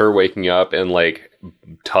first, her waking up and like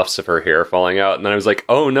tufts of her hair falling out. And then I was like,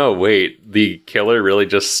 oh no, wait, the killer really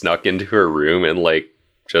just snuck into her room and like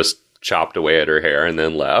just chopped away at her hair and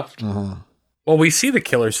then left. Well, we see the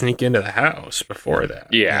killer sneak into the house before that.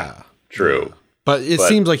 Yeah. True. But it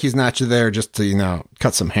seems like he's not there just to, you know,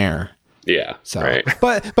 cut some hair. Yeah. So, right.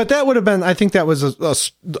 But that would have been, I think that was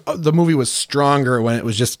the movie was stronger when it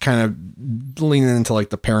was just kind of leaning into like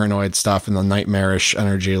the paranoid stuff and the nightmarish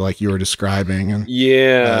energy like you were describing. And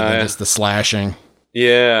than just the slashing.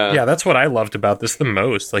 Yeah. Yeah. That's what I loved about this the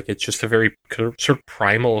most. Like, it's just a very sort of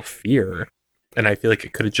primal fear. And I feel like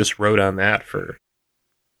it could have just rode on that for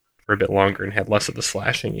a bit longer and had less of the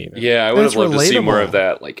slashing even. Yeah, I would have loved to see more of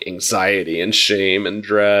that, like anxiety and shame and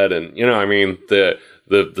dread. And, you know, I mean, the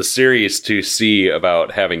series to see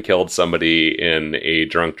about having killed somebody in a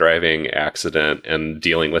drunk driving accident and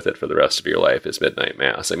dealing with it for the rest of your life is Midnight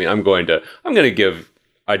Mass. I mean, I'm going to give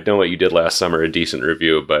I Know What You Did Last Summer a decent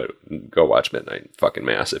review, but go watch Midnight fucking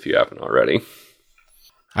Mass if you haven't already.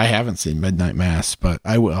 I haven't seen Midnight Mass, but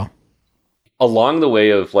I will. Along the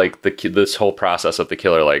way of like this whole process of the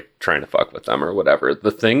killer like trying to fuck with them or whatever,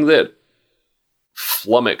 the thing that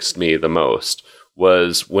flummoxed me the most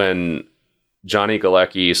was when Johnny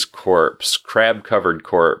Galecki's corpse, crab-covered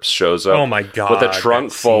corpse, shows up with a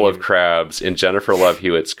trunk full of crabs in Jennifer Love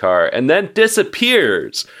Hewitt's car and then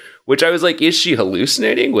disappears. Which I was like, is she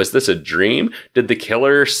hallucinating? Was this a dream? Did the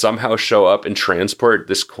killer somehow show up and transport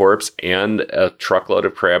this corpse and a truckload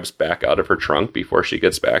of crabs back out of her trunk before she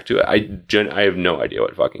gets back to it? I have no idea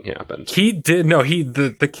what fucking happened. He did. No,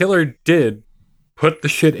 the killer did put the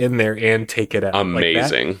shit in there and take it out.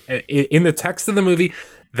 Amazing. Like that, in the text of the movie,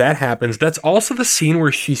 that happens. That's also the scene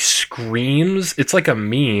where she screams. It's like a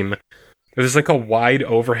meme. There's like a wide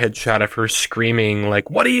overhead shot of her screaming, like,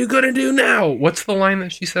 what are you going to do now? What's the line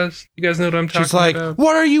that she says? You guys know what I'm talking about? She's like,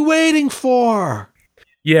 what are you waiting for?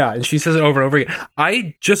 Yeah, and she says it over and over again.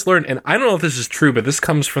 I just learned, and I don't know if this is true, but this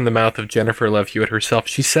comes from the mouth of Jennifer Love Hewitt herself.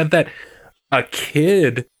 She said that a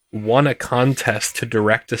kid won a contest to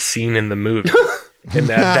direct a scene in the movie. And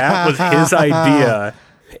that was his idea.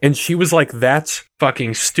 And she was like, that's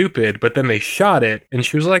fucking stupid. But then they shot it, and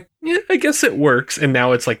she was like, yeah, I guess it works. And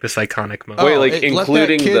now it's like this iconic moment. Wait, like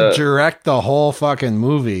including let that kid direct the whole fucking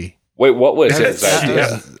movie. Wait, what was his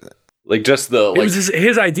idea? Like just the like, it was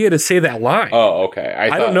his idea to say that line. Oh, okay.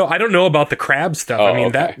 I don't know about the crab stuff. I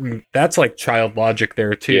mean, that's like child logic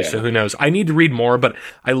there too. Yeah. So who knows? I need to read more, but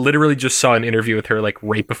I literally just saw an interview with her like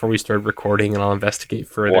right before we started recording, and I'll investigate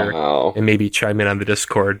further and maybe chime in on the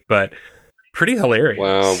Discord. But pretty hilarious.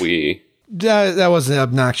 Wow, That was an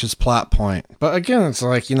obnoxious plot point. But again, it's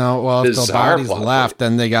like, if the Bizarre body's plot left, point.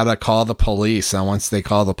 then they got to call the police. And once they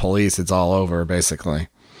call the police, it's all over, basically.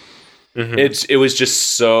 Mhm. It was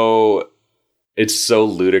just so... It's so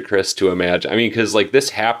ludicrous to imagine. I mean, because like this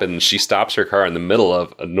happens, she stops her car in the middle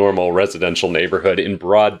of a normal residential neighborhood in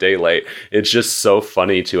broad daylight. It's just so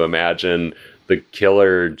funny to imagine the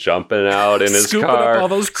killer jumping out in his Scooping car, up all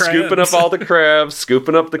those crabs. scooping up all the crabs,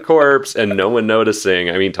 scooping up the corpse, and no one noticing.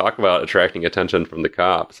 I mean, talk about attracting attention from the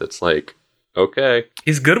cops. It's like, okay,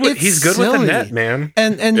 He's good with It's with the silly. net, man.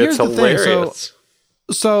 And here's it's the thing. hilarious.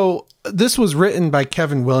 So this was written by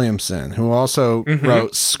Kevin Williamson, who also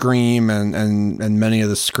wrote Scream and many of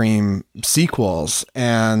the Scream sequels.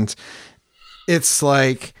 And it's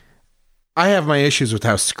like, I have my issues with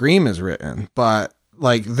how Scream is written, but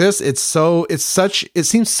like this, it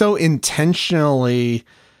seems so intentionally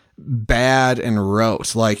bad and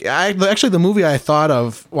rote. Like actually the movie I thought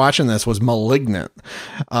of watching this was Malignant,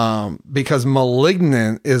 because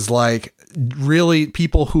Malignant is like really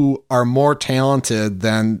people who are more talented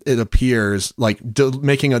than it appears, like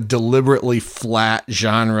making a deliberately flat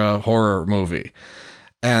genre horror movie.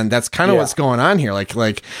 And that's kind of what's going on here.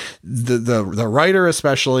 Like the writer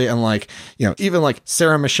especially, and like, even like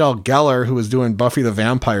Sarah Michelle Gellar, who was doing Buffy the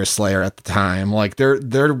Vampire Slayer at the time, like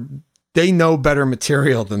they know better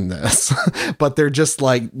material than this, but they're just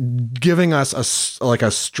like giving us a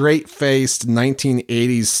straight-faced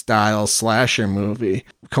 1980s style slasher movie,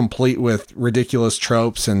 complete with ridiculous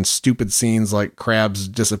tropes and stupid scenes like crabs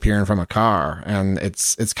disappearing from a car. And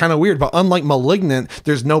it's kind of weird, but unlike Malignant,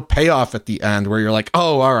 there's no payoff at the end where you're like,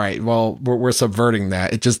 oh, all right, well, we're subverting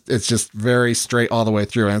that. It's just very straight all the way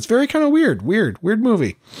through. And it's very kind of weird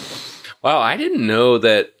movie. Wow, I didn't know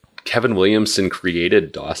that Kevin Williamson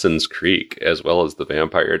created Dawson's Creek as well as The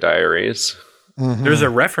Vampire Diaries. There's a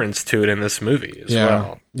reference to it in this movie as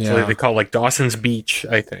well. Yeah. So they call it like Dawson's Beach,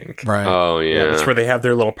 I think. Right. Oh, yeah. That's where they have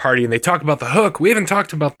their little party and they talk about the hook. We haven't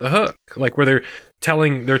talked about the hook. Like where they're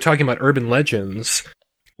talking about urban legends,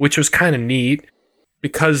 which was kind of neat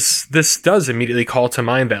because this does immediately call to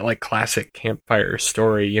mind that like classic campfire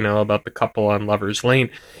story, about the couple on Lover's Lane.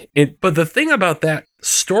 But the thing about that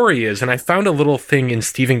story is, and I found a little thing in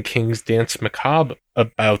Stephen King's Danse Macabre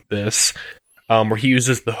about this, where he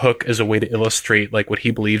uses the hook as a way to illustrate like what he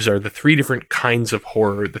believes are the three different kinds of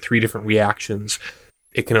horror, the three different reactions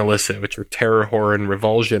it can elicit, which are terror, horror, and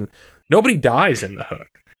revulsion. Nobody dies in the hook.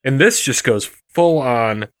 And this just goes full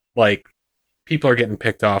on, like, people are getting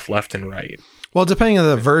picked off left and right. Well, depending on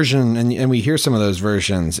the version, and we hear some of those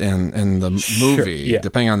versions in the movie,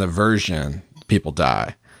 depending on the version, people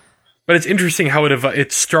die. But it's interesting how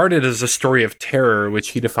it started as a story of terror, which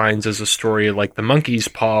he defines as a story like The Monkey's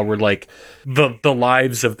Paw, where like the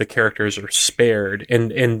lives of the characters are spared.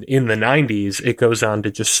 And in the 90s, it goes on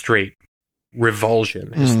to just straight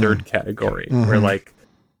revulsion, his third category, where like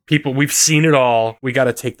people, we've seen it all. We got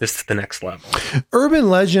to take this to the next level. Urban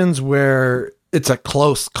legends where it's a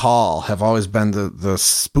close call have always been the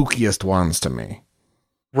spookiest ones to me.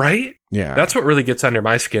 Right? Yeah. That's what really gets under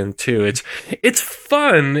my skin too. It's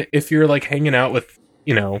fun if you're like hanging out with,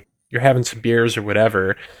 you're having some beers or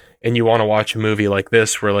whatever, and you want to watch a movie like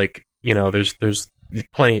this where like, there's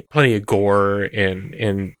plenty of gore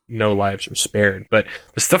and no lives are spared. But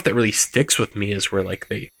the stuff that really sticks with me is where like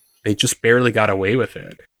they just barely got away with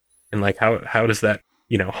it. And like how does that,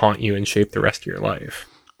 haunt you and shape the rest of your life?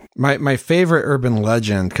 My favorite urban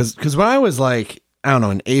legend, because when I was like, I don't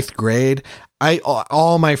know, in 8th grade,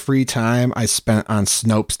 all my free time I spent on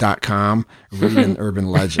Snopes.com reading urban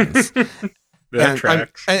legends. That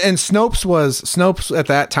tracks. And Snopes at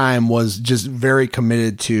that time was just very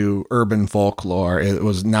committed to urban folklore.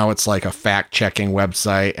 It's like a fact checking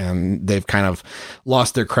website, and they've kind of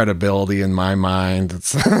lost their credibility in my mind.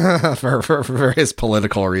 It's for various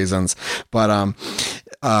political reasons, but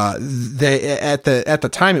they at the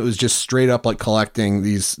time it was just straight up like collecting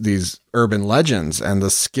these urban legends, and the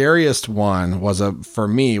scariest one was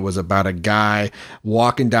about a guy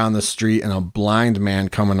walking down the street and a blind man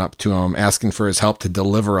coming up to him asking for his help to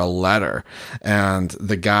deliver a letter, and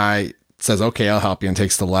the guy says, okay, I'll help you, and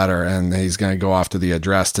takes the letter, and he's going to go off to the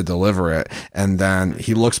address to deliver it. And then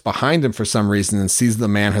he looks behind him for some reason and sees the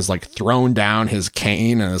man has like thrown down his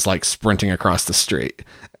cane and is like sprinting across the street.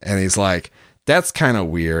 And he's like, that's kind of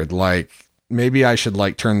weird. Like, maybe I should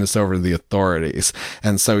like turn this over to the authorities.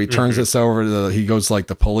 And so he turns this over to he goes like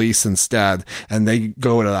the police instead, and they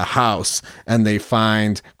go to the house and they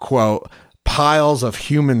find, quote, piles of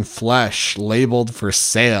human flesh labeled for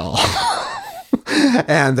sale.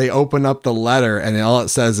 And they open up the letter, and all it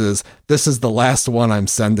says is, this is the last one I'm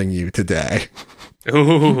sending you today.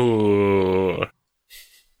 Ooh.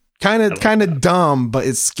 kind of dumb, but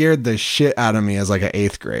it scared the shit out of me as like an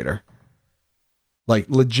 8th grader. Like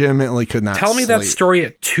legitimately could not tell me sleep. that story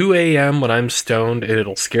at 2 a.m. when I'm stoned, and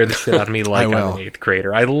it'll scare the shit out of me like I'm an 8th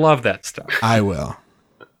grader. I love that stuff. I will.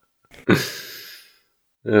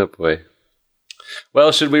 Oh boy.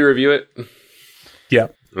 Well, should we review it? Yeah.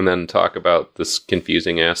 And then talk about this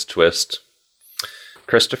confusing ass twist.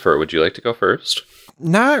 Christopher, would you like to go first?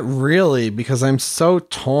 Not really, because I'm so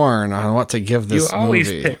torn on what to give this movie. You always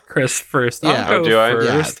movie. pick Chris first. Yeah. I'll go first.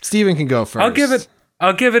 Yeah, Steven can go first.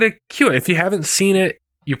 I'll give it a cue. If you haven't seen it,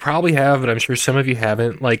 you probably have, but I'm sure some of you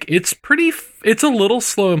haven't. Like, it's a little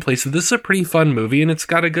slow in places. This is a pretty fun movie, and it's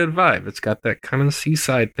got a good vibe. It's got that kind of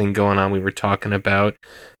seaside thing going on we were talking about.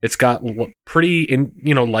 It's got pretty,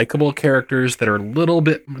 likable characters that are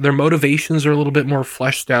their motivations are a little bit more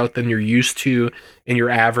fleshed out than you're used to in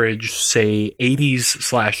your average, say, 80s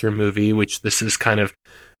slasher movie, which this is kind of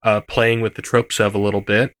playing with the tropes of a little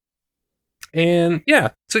bit. And yeah,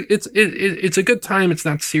 it's a good time. It's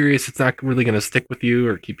not serious. It's not really going to stick with you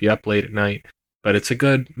or keep you up late at night. But it's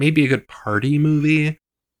maybe a good party movie,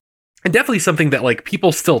 and definitely something that like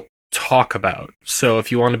people still talk about. So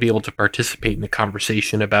if you want to be able to participate in the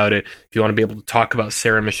conversation about it, if you want to be able to talk about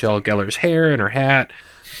Sarah Michelle Gellar's hair and her hat,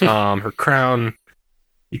 her crown,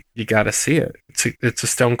 you got to see it. It's a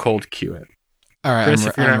stone cold cue it. All right, Chris,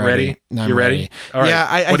 if you're not ready, no, you ready? All right. Yeah,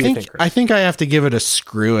 I think I have to give it a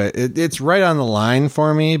screw it. It's right on the line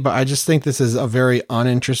for me, but I just think this is a very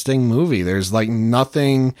uninteresting movie. There's like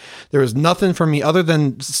nothing. There was nothing for me other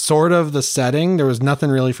than sort of the setting. There was nothing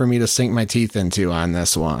really for me to sink my teeth into on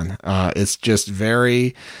this one. It's just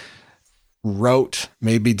very rote,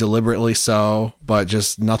 maybe deliberately so, but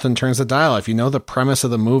just nothing turns the dial. If you know the premise of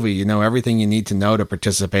the movie, you know everything you need to know to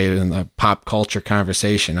participate in the pop culture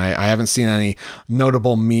conversation. I haven't seen any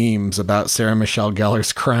notable memes about Sarah Michelle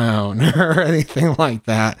Gellar's crown or anything like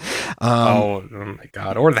that. Oh my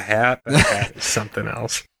God. Or the hat. The hat is something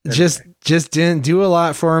else. Just didn't do a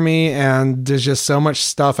lot for me, and there's just so much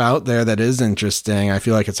stuff out there that is interesting. I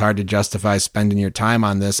feel like it's hard to justify spending your time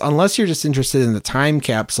on this unless you're just interested in the time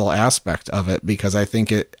capsule aspect of it, because I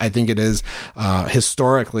think it is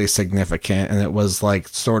historically significant, and it was like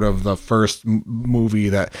sort of the first movie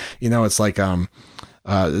that, it's like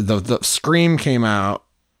the Scream came out,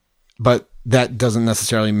 but that doesn't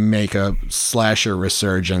necessarily make a slasher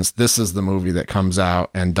resurgence. This is the movie that comes out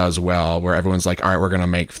and does well, where everyone's like, all right, we're going to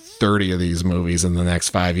make 30 of these movies in the next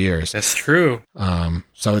 5 years. That's true.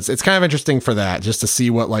 So it's kind of interesting for that, just to see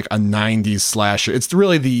what like a 90s slasher, it's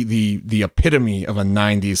really the epitome of a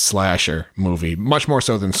 90s slasher movie, much more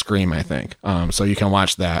so than Scream, I think. So you can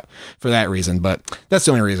watch that for that reason, but that's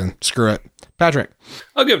the only reason. Screw it. Patrick.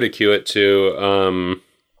 I'll give it a cue it too.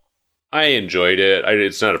 I enjoyed it.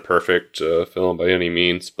 It's not a perfect film by any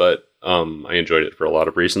means, but I enjoyed it for a lot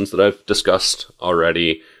of reasons that I've discussed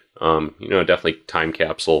already. Definitely time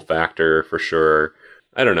capsule factor for sure.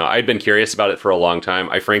 I don't know. I'd been curious about it for a long time.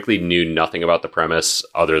 I frankly knew nothing about the premise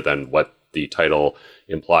other than what the title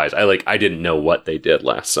implies. I didn't know what they did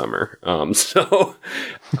last summer. Oh,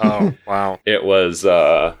 wow. It was,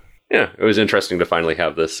 it was interesting to finally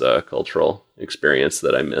have this cultural experience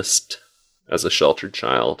that I missed as a sheltered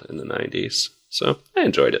child in the 90s. So I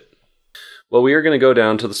enjoyed it. Well, we are going to go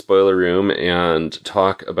down to the spoiler room and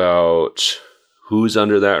talk about who's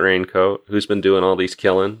under that raincoat, who's been doing all these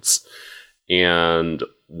killings, and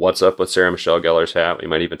what's up with Sarah Michelle Gellar's hat. We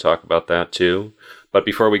might even talk about that too. But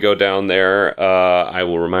before we go down there, I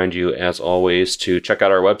will remind you, as always, to check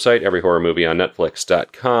out our website,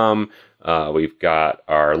 everyhorrormovieonnetflix.com. We've got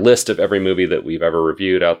our list of every movie that we've ever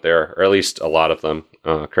reviewed out there, or at least a lot of them.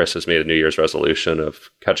 Chris has made a New Year's resolution of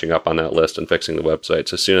catching up on that list and fixing the website,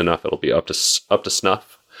 so soon enough it'll be up to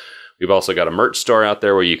snuff. We've also got a merch store out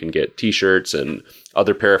there where you can get t-shirts and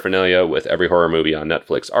other paraphernalia with every horror movie on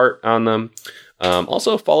Netflix art on them.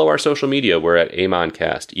 Also follow our social media. We're at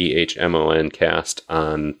Ehmoncast, EHMONcast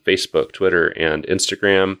on Facebook, Twitter, and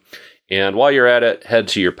Instagram. And while you're at it, head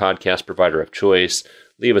to your podcast provider of choice.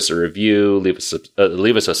 Leave us a review, leave us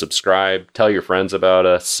a subscribe, tell your friends about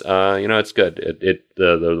us. It's good.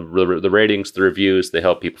 The ratings, the reviews, they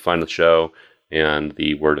help people find the show, and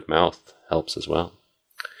the word of mouth helps as well.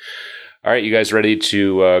 All right, you guys ready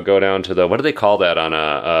to go down to what do they call that on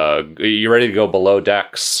you ready to go below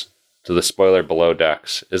decks to the spoiler below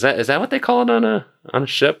decks? Is that what they call it on a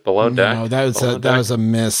ship below deck? No, that was a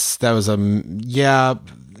miss.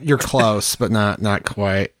 You're close, but not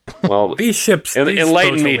quite. Well, these ships.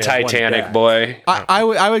 Enlighten me, Titanic boy.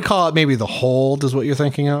 I would call it maybe the hold is what you're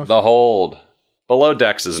thinking of. The hold. Below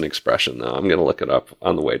decks is an expression, though. I'm going to look it up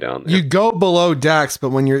on the way down there. You go below decks, but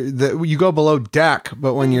when you go below deck,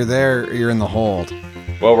 but when you're there, you're in the hold.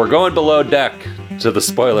 Well, we're going below deck to the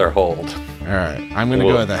spoiler hold. All right, I'm gonna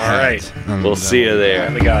go to the head. All right. and, We'll see you there.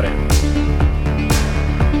 Finally got it.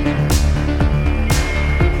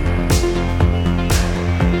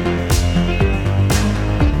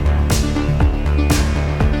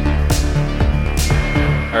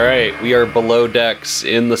 All right, we are below decks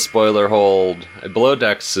in the spoiler hold. Below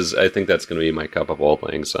decks is, I think that's going to be my cup of old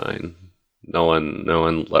lang syne. No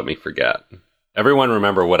one let me forget. Everyone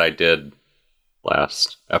remember what I did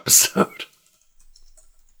last episode.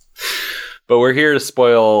 But we're here to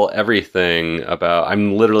spoil everything about.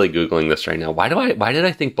 I'm literally Googling this right now. Why did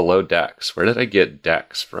I think below decks? Where did I get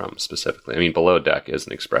decks from specifically? I mean, below deck is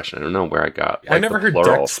an expression. I don't know where I got. I never heard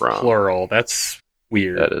plural decks plural. That's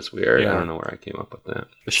weird. That is weird. Yeah. I don't know where I came up with that.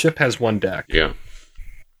 The ship has one deck. Yeah.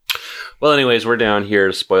 Well, anyways, we're down here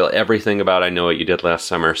to spoil everything about I Know What You Did Last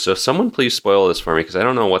Summer. So someone please spoil this for me, because I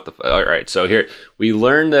don't know what the... All right, so here, we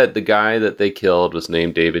learned that the guy that they killed was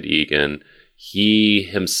named David Egan. He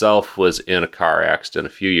himself was in a car accident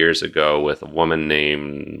a few years ago with a woman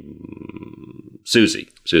named Susie.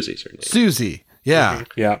 Susie's her name. Susie. Yeah.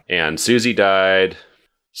 Yeah. And Susie died.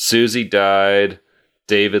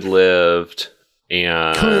 David lived.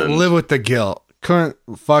 And Couldn't live with the guilt. Couldn't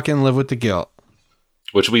fucking live with the guilt.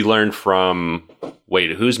 which we learned from.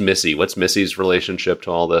 Wait, who's Missy? What's Missy's relationship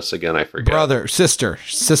to all this again? I forget.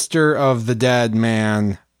 Sister of the dead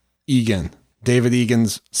man, Egan. David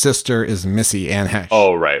Egan's sister is Missy Ann Hesh.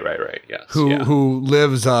 Oh, right. Yes. Who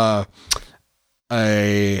lives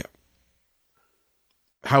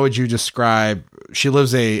how would you describe? She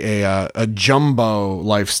lives a jumbo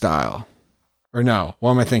lifestyle. Or no,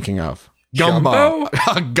 what am I thinking of? Jumbo?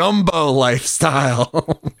 A gumbo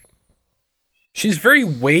lifestyle. She's very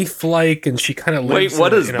waif-like, and she kind of lives. Wait, what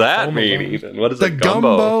does in a that home mean? alone. Even what is the a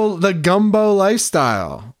gumbo? The gumbo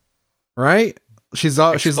lifestyle, right? She's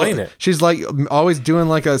like always doing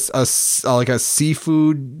like a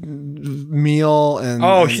seafood meal,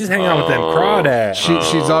 and she's hanging out with them crawdads.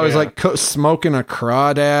 She's always like smoking a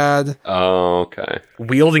crawdad. Oh, okay.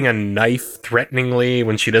 Wielding a knife threateningly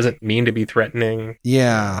when she doesn't mean to be threatening.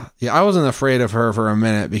 Yeah. I wasn't afraid of her for a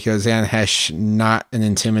minute because Anne Hesh not an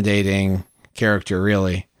intimidating character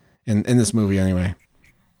really in this movie anyway.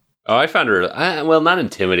 Oh, I found her not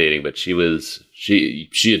intimidating, but she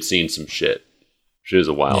had seen some shit. She was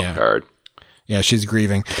a wild card. Yeah, she's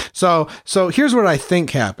grieving. So here's what I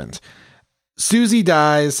think happened. Susie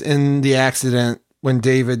dies in the accident when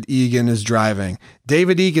David Egan is driving.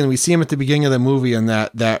 David Egan, we see him at the beginning of the movie in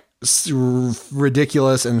that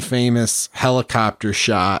ridiculous and famous helicopter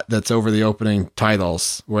shot that's over the opening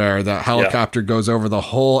titles, where the helicopter goes over the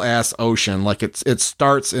whole ass ocean. Like it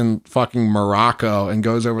starts in fucking Morocco and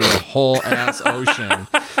goes over the whole ass ocean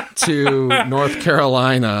to North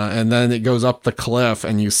Carolina, and then it goes up the cliff,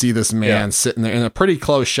 and you see this man sitting there in a pretty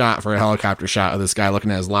close shot for a helicopter shot of this guy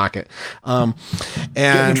looking at his locket, and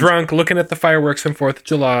getting drunk, looking at the fireworks on 4th of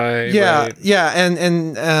July. Yeah, right? yeah,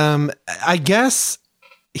 and I guess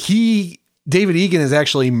David Egan is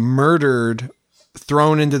actually murdered,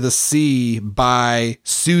 thrown into the sea by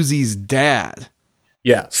Susie's dad.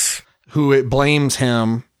 Yes, who blames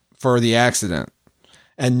him for the accident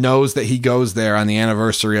and knows that he goes there on the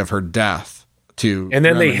anniversary of her death and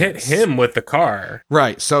then they hit him with the car.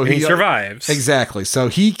 Right. So he survives. Exactly. So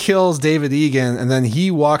he kills David Egan, and then he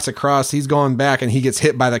walks across, he's going back, and he gets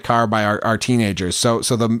hit by the car by our teenagers. So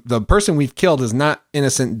the person we've killed is not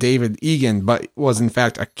innocent David Egan, but was in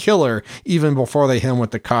fact a killer even before they hit him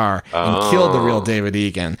with the car and killed the real David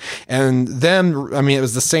Egan. And then, I mean, it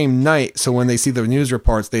was the same night. So when they see the news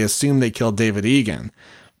reports, they assume they killed David Egan.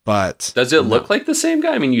 But does it look like the same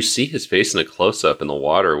guy? I mean, you see his face in a close-up in the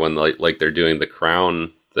water when like they're doing the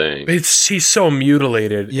crown thing. He's so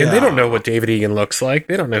mutilated, and they don't know what David Egan looks like.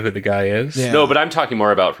 They don't know who the guy is. Yeah. No, but I'm talking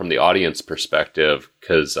more about from the audience perspective,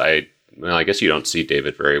 because I guess you don't see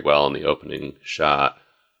David very well in the opening shot.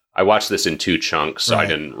 I watched this in 2 chunks, so I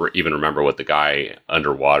didn't even remember what the guy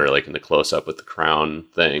underwater, like in the close-up with the crown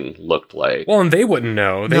thing, looked like. Well, and they wouldn't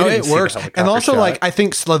know. It works. And also, like, I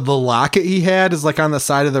think the locket he had is like on the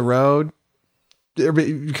side of the road,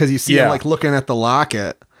 because you see him like looking at the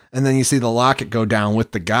locket, and then you see the locket go down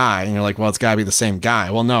with the guy, and you're like, well, it's got to be the same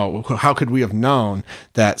guy. Well, no. How could we have known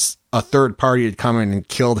that a third party had come in and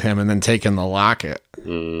killed him and then taken the locket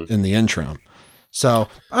in the interim? So,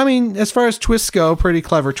 I mean, as far as twists go, pretty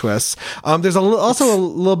clever twists. There's also a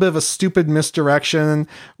little bit of a stupid misdirection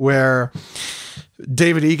where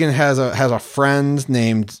David Egan has a friend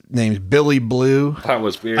named Billy Blue. That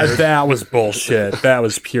was weird. That was bullshit. That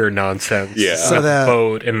was pure nonsense. Yeah. So that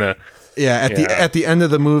boat in the at the end of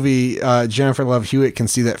the movie, Jennifer Love Hewitt can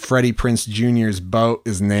see that Freddie Prinze Jr.'s boat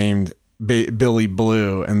is named Billy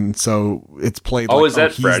Blue, and so it's played. Oh, like, is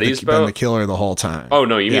that he's Freddy's been boat? the killer the whole time? Oh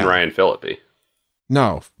no, you mean Yeah. Ryan Phillippe?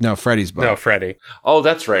 No, Freddy's boat. No, Freddy. Oh,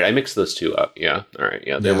 that's right. I mixed those two up. Yeah. All right.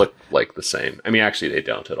 Yeah, they Yeah. look like the same. I mean, actually, they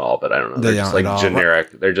don't at all. But I don't know. They They're just don't like at all.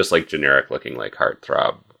 generic. They're just like generic looking, like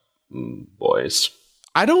heartthrob boys.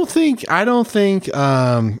 I don't think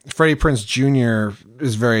Freddie Prinze Jr.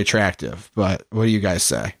 is very attractive, but what do you guys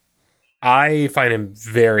say? I find him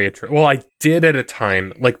very attractive. Well, I did at a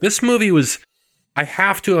time. Like, this movie was, I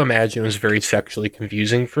have to imagine it was very sexually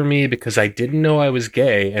confusing for me because I didn't know I was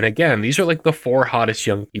gay. And again, these are like the 4 hottest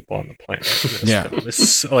young people on the planet. in this Yeah. film.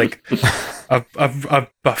 It's like a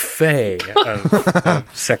buffet of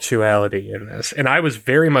sexuality in this. And I was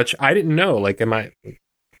very much, I didn't know, like,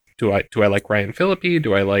 do I like Ryan Phillippe?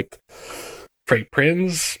 Do I like Freddie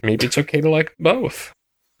Prinze? Maybe it's okay to like both.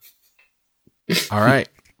 All right.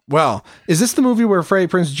 Well, is this the movie where Freddie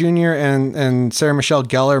Prinze Jr. and Sarah Michelle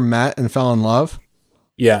Gellar met and fell in love?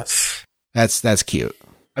 Yes. That's cute.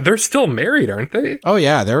 They're still married, aren't they? Oh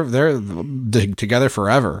yeah, they're together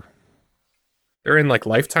forever. They're in like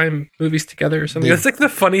Lifetime movies together or something. They- That's like the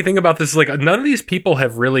funny thing about this is like none of these people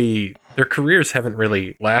have really, their careers haven't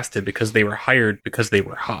really lasted because they were hired because they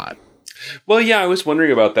were hot. Well, yeah, I was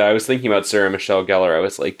wondering about that. I was thinking about Sarah Michelle Gellar. I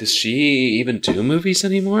was like, does she even do movies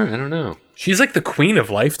anymore? I don't know. She's like the queen of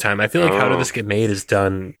Lifetime. I feel like How Oh. Did This Get Made has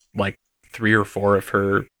done like 3 or 4 of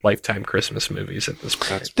her Lifetime Christmas movies at this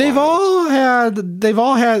point. They've all had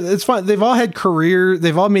it's fun. They've all had career.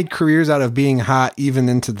 They've all made careers out of being hot even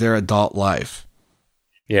into their adult life.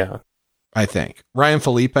 Yeah. I think Ryan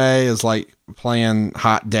Felipe is like playing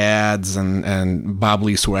hot dads and Bob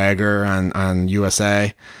Lee Swagger on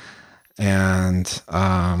USA, and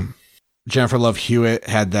Jennifer Love Hewitt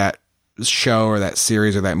had that show or that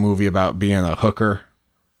series or that movie about being a hooker.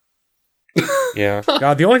 Yeah.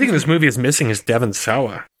 God, the only thing this movie is missing is Devon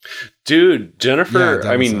Sawa. Dude, Jennifer,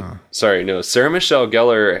 Yeah, Sarah Michelle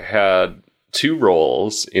Gellar had 2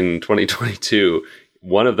 roles in 2022,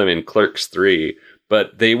 one of them in Clerks 3,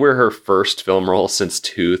 but they were her first film role since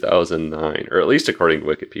 2009, or at least according to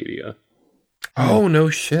Wikipedia. Oh, no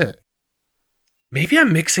shit. Maybe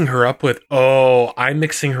I'm mixing her up with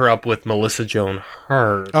Melissa Joan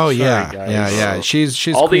Hart. Oh Sorry, yeah, guys. yeah. She's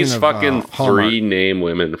All queen these of, fucking Hallmark. 3 name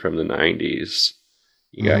women from the 90s.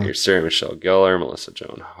 You got your Sarah Michelle Gellar, Melissa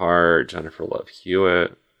Joan Hart, Jennifer Love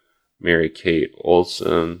Hewitt, Mary Kate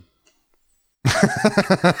Olsen.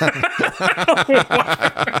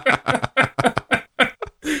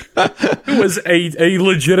 Who was a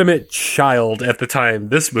legitimate child at the time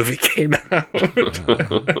this movie came out.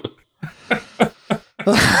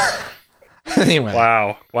 Anyway.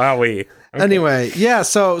 Wow. Wowee. Okay. Anyway, yeah.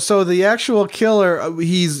 So the actual killer,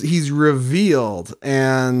 he's revealed,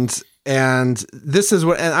 and this is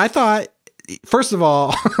what. And I thought, first of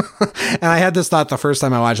all, and I had this thought the first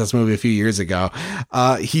time I watched this movie a few years ago.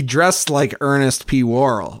 He dressed like Ernest P.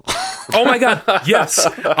 Worrell. Oh my God. Yes.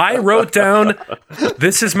 I wrote down,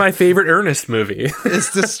 this is my favorite Ernest movie.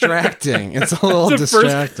 It's distracting. It's a little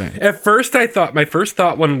distracting. At first, my first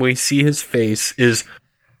thought when we see his face is,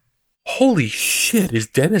 holy shit, is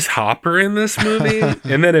Dennis Hopper in this movie?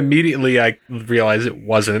 And then immediately I realized it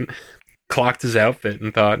wasn't. Clocked his outfit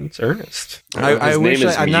and thought, it's Ernest. I wish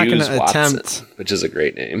I'm not going to attempt, which is a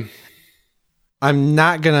great name. I'm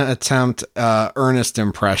not going to attempt Ernest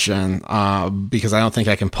impression because I don't think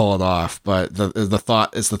I can pull it off. But the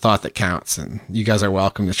thought is the thought that counts, and you guys are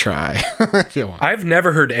welcome to try if you want. I've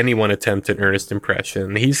never heard anyone attempt an Ernest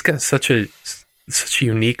impression. He's got such a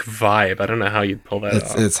unique vibe. I don't know how you'd pull that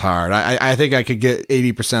off. It's hard. I think I could get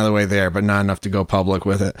 80% of the way there, but not enough to go public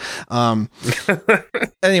with it.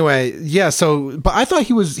 Anyway, yeah. So, but I thought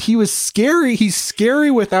he was scary. He's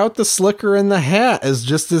scary without the slicker and the hat as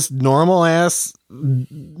just this normal ass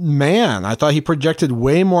man. I thought he projected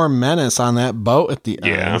way more menace on that boat at the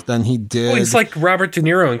end than he did. Well, he's like Robert De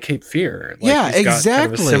Niro in Cape Fear. Like, Yeah, he's got exactly.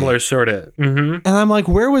 kind of a similar sort of. Mm-hmm. And I'm like,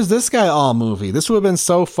 where was this guy all movie? This would have been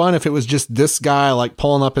so fun if it was just this guy like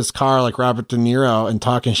pulling up his car like Robert De Niro and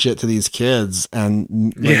talking shit to these kids,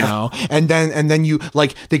 and you know, and then you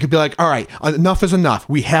like they could be like, all right, enough is enough.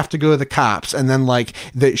 We have to go to the cops. And then like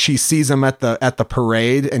she sees him at the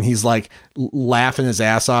parade, and he's like laughing his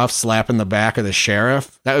ass off, slapping the back of the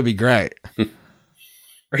sheriff. That would be great.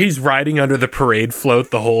 Or he's riding under the parade float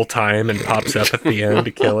the whole time and pops up at the end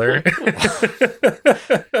to kill her.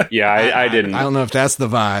 Yeah, I didn't. I don't know if that's the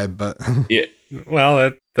vibe, but Yeah.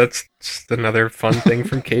 Well, that's just another fun thing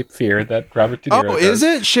from Cape Fear that Robert De Niro oh, does. is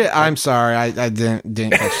it? Shit, I'm sorry, I didn't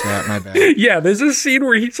catch that. My bad. Yeah, there's a scene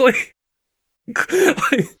where he's like,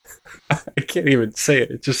 Like, I can't even say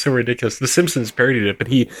it. It's just so ridiculous. The Simpsons parodied it, but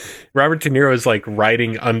Robert De Niro is like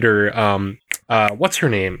riding under what's her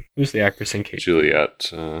name? Who's the actress in Kate?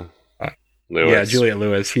 Juliette Lewis. Yeah, Juliette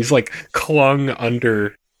Lewis. He's like clung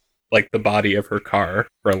under like the body of her car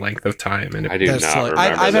for a length of time, and I do not remember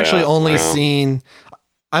I've actually that. only Wow. seen.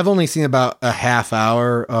 I've only seen about a half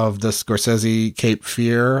hour of the Scorsese Cape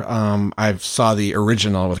Fear. I saw the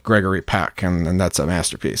original with Gregory Peck, and that's a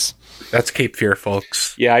masterpiece. that's Cape Fear,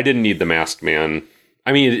 folks. Yeah, I didn't need the masked man.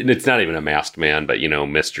 I mean, it's not even a masked man, but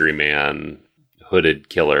mystery man, hooded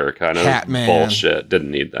killer kind of Hat man. bullshit.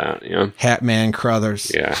 Didn't need that. Yeah. Hatman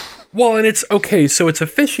Crothers. Yeah. Well, and it's okay. So it's a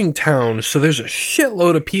fishing town. So there's a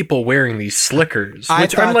shitload of people wearing these slickers. I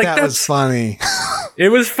Which thought I'm like, that was funny. It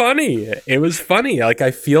was funny. It was funny. Like,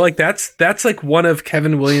 I feel like that's like one of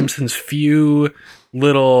Kevin Williamson's few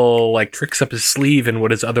little like tricks up his sleeve in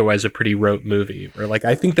what is otherwise a pretty rote movie. Where like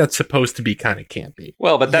I think that's supposed to be kind of campy.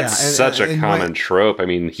 Well, but that's Yeah, and- such a and common trope. I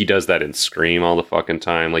mean, he does that in Scream all the fucking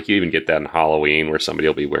time. Like, you even get that in Halloween where somebody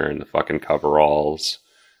will be wearing the fucking coveralls.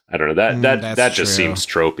 I don't know. That that's just true. seems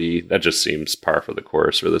tropey. That just seems par for the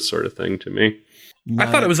course for this sort of thing to me. I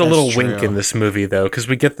thought it was a That's little true. wink in this movie though, because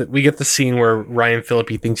we get the scene where Ryan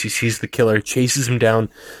Phillippe thinks he sees the killer, chases him down,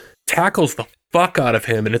 tackles the fuck out of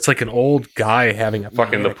him, and it's like an old guy having a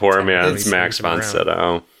Fucking the panic poor attack. man's He Max throws him von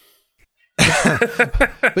around. Sydow.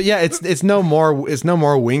 But yeah, it's no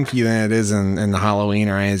more winky than it is in Halloween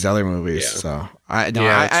or any of his other movies. Yeah. So Yeah,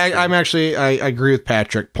 that's true. I'm actually I agree with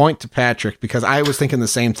Patrick. Point to Patrick, because I was thinking the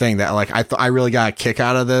same thing, that like I really got a kick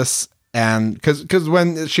out of this. And because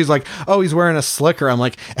when she's like, oh, he's wearing a slicker, I'm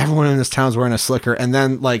like, everyone in this town's wearing a slicker. And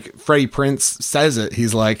then like Freddie Prinze says it,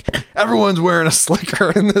 he's like, everyone's wearing a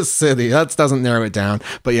slicker in this city. That doesn't narrow it down.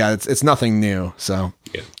 But yeah, it's nothing new. So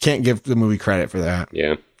Yeah. can't give the movie credit for that,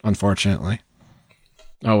 Yeah. unfortunately.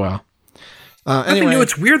 Oh well. Nothing Anyway, new.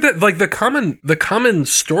 It's weird that like the common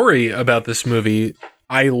story about this movie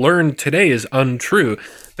I learned today is untrue.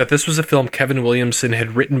 That this was a film Kevin Williamson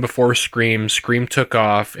had written before Scream. Scream took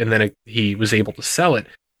off, and then he was able to sell it.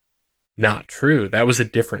 Not true. That was a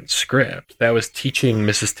different script. That was Teaching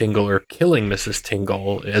Mrs. Tingle or Killing Mrs.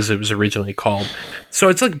 Tingle, as it was originally called. So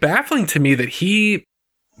it's like baffling to me that he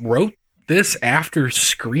wrote this after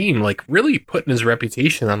Scream, like really putting his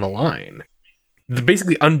reputation on the line.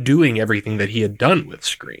 Basically undoing everything that he had done with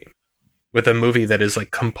Scream, with a movie that is like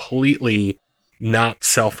completely not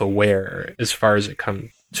self-aware as far as it comes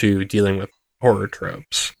to dealing with horror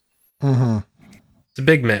tropes. mhm. It's a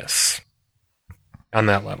big miss on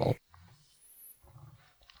that level.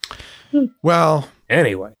 Well,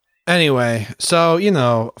 Anyway, so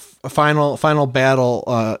a final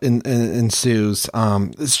battle ensues.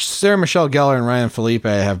 Sarah Michelle Gellar and Ryan Felipe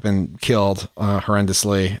have been killed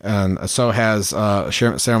horrendously, and so has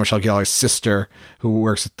Sarah Michelle Gellar's sister, who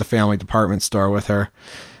works at the family department store with her,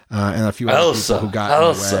 and a few other people who got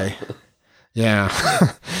in the way. Yeah,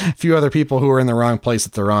 a few other people who were in the wrong place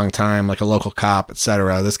at the wrong time, like a local cop,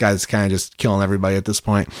 etc. This guy's kind of just killing everybody at this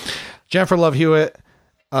point. Jennifer Love Hewitt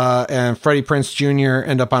and Freddie Prinze Jr.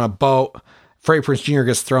 end up on a boat. Freddie Prinze Jr.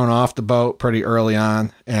 gets thrown off the boat pretty early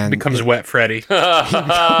on and becomes Wet Freddy. Freddie.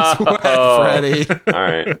 All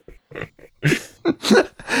right.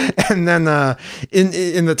 And then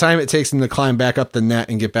in the time it takes him to climb back up the net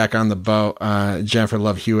and get back on the boat, Jennifer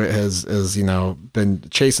Love Hewitt has been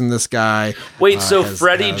chasing this guy. Wait, so has-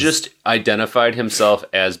 Freddy has- just identified himself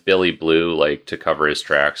as Billy Blue, like, to cover his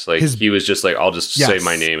tracks? Like, he was just like, I'll just say Yes.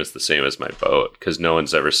 my name is the same as my boat, because no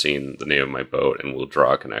one's ever seen the name of my boat, and we'll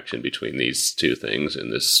draw a connection between these two things in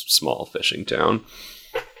this small fishing town.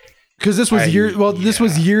 Because this was this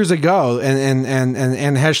was years ago,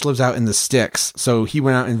 and Hesh lives out in the sticks, so he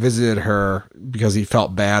went out and visited her because he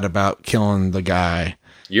felt bad about killing the guy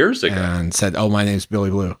Years ago. and said, "Oh, my name's Billy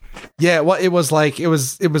Blue." Yeah, well, it was like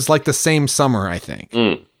the same summer, I think.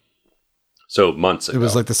 So months ago. It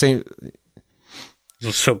was like the same.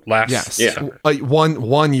 So last Yes, Yeah. summer.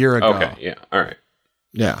 one year ago. Okay, yeah, all right.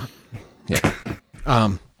 Yeah.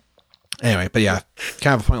 Anyway, but yeah,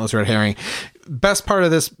 kind of a pointless red herring. Best part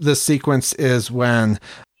of this sequence is when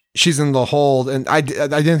she's in the hold, and I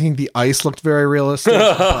didn't think the ice looked very realistic.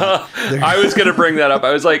 but I was going to bring that up.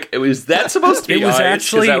 I was like, was that supposed to be It was ice? 'Cause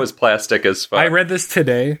actually- that was plastic as fuck. I read this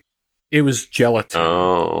today. It was gelatin.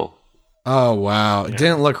 Oh. oh wow, it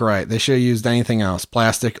didn't look right. They should have used anything else,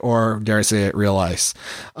 plastic or dare I say it, real ice.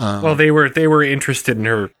 Well, they were interested in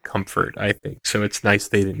her comfort, I think. So it's nice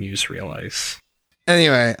they didn't use real ice.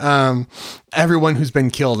 Anyway, everyone who's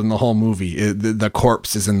been killed in the whole movie, the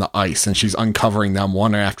corpse is in the ice, and she's uncovering them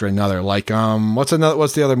one after another. Like, what's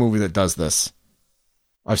the other movie that does this?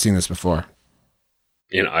 I've seen this before.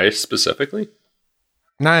 In ice specifically?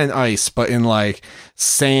 Not in ice, but in like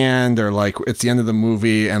sand, or like it's the end of the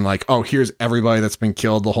movie and like, oh, here's everybody that's been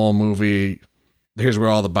killed the whole movie. Here's where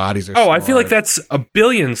all the bodies are. Oh, I feel like stored. that's a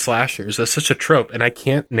billion slashers. That's such a trope, and I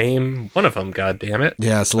can't name one of them. God damn it!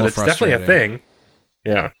 Yeah, it's a But little it's definitely a frustrating. thing.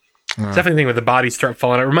 Yeah, it's definitely a thing where the bodies start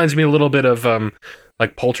falling out. It reminds me a little bit of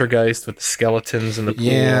like Poltergeist with the skeletons in the pool.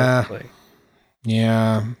 Yeah. Like,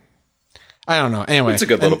 Yeah. I don't know. Anyway, It's a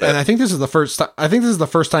good little bit. And I think this is the first. I think this is the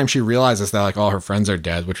first time she realizes that like all her friends are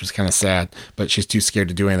dead, which was kind of sad. But she's too scared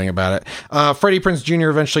to do anything about it. Freddie Prinze Jr.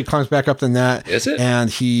 eventually climbs back up the net. Is it? And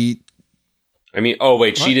he I mean, oh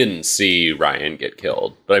wait, she didn't see Ryan get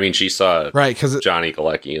killed, but I mean, she saw right because Johnny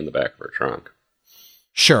Galecki in the back of her trunk.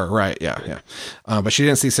 sure, right, yeah. But she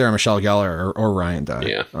didn't see Sarah Michelle Gellar or Ryan die.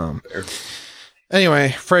 Yeah. Fair. Anyway,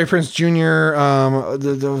 Freddie Prinze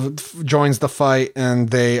Jr. Joins the fight, and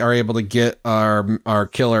they are able to get our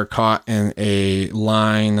killer caught in a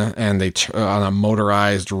line, and they on a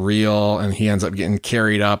motorized reel, and he ends up getting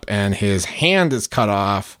carried up, and his hand is cut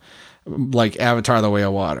off, like Avatar: The Way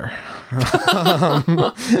of Water.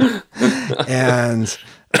 And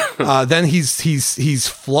then he's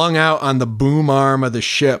flung out on the boom arm of the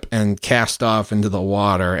ship and cast off into the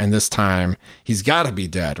water, and this time he's got to be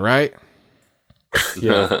dead, right?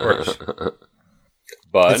 yeah, of course.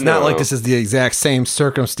 But It's not like this is the exact same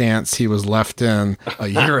circumstance he was left in a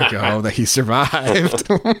year ago that he survived.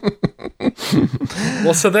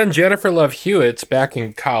 Well, so then Jennifer Love Hewitt's back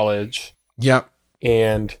in college, Yep.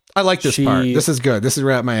 and I like this part. This is good. This is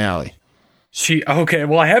right up my alley. okay.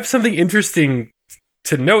 Well, I have something interesting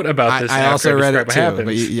to note about this. I after also read describe it what too,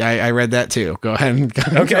 happens. but I read that too. Go ahead.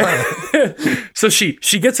 And Okay. So she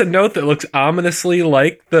gets a note that looks ominously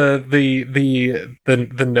like the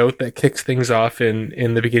note that kicks things off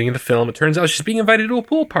in the beginning of the film. It turns out she's being invited to a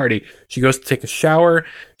pool party. She goes to take a shower.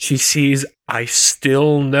 She sees "I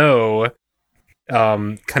still know"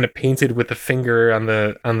 kind of painted with the finger on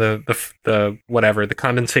the whatever, the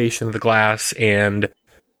condensation of the glass, and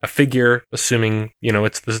a figure, assuming,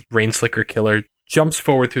 it's the rain slicker killer, jumps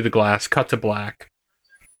forward through the glass, cut to black.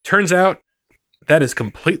 Turns out that is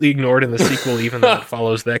completely ignored in the sequel, even though it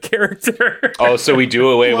follows that character. Oh, so we do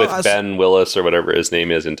away Well, with Ben Willis or whatever his name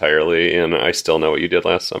is entirely, and I Still Know What You Did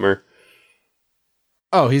Last Summer.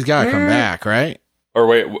 Oh, he's got to come back, right? Or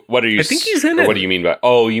wait, what are you? I think he's in or it. What do you mean by?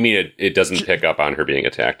 Oh, you mean it doesn't pick up on her being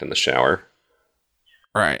attacked in the shower?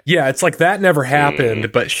 Right. Yeah, it's like that never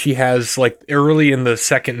happened, but she has, like, early in the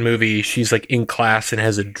second movie, she's, like, in class and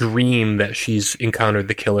has a dream that she's encountered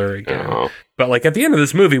the killer again. Oh. But, like, at the end of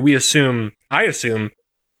this movie, I assume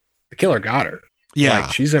the killer got her. Yeah.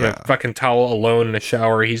 Like, she's in a fucking towel alone in a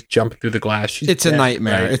shower. He's jumping through the glass. She's It's a dead,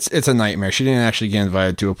 nightmare. right? It's a nightmare. She didn't actually get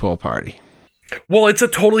invited to a pool party. Well, it's a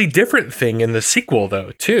totally different thing in the sequel,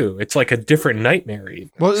 though, too. It's like a different nightmare.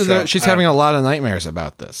 Well, So, she's having a lot of nightmares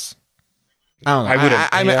about this. I don't know. I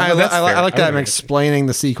wouldn't- I like I that I'm wouldn't- explaining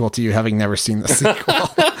the sequel to you, having never seen the sequel.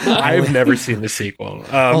 I've never seen the sequel.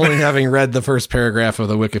 Only having read the first paragraph of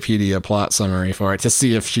the Wikipedia plot summary for it to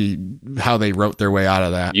see how they wrote their way out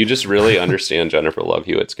of that. You just really understand Jennifer Love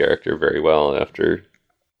Hewitt's character very well after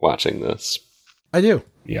watching this. I do.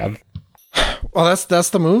 Yeah. Well, that's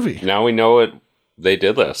the movie. Now we know what they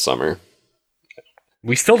did last summer,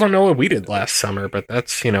 We still don't know what we did last summer, but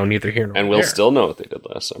that's, neither here nor and we'll there. still know what they did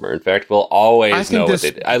last summer. In fact, we'll I always think know this-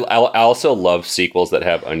 what they did. I also love sequels that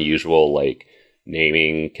have unusual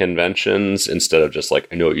naming conventions instead of just I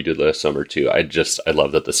know what you did last summer too. I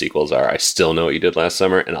love that the sequels are I still know what you did last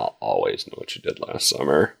summer, and I'll always know what you did last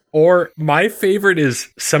summer. Or my favorite is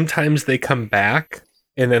Sometimes They Come Back,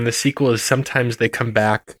 and then the sequel is Sometimes They Come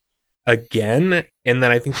Back Again, and then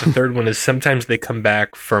I think the third one is Sometimes They Come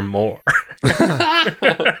Back for More.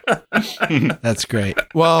 That's great.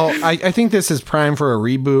 Well, I think this is prime for a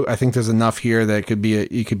reboot. I think there's enough here that it could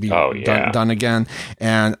be done again.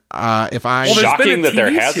 And if I Well, there's Shocking been a that there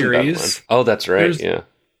TV hasn't been one. series. Oh, that's right. There's- Yeah,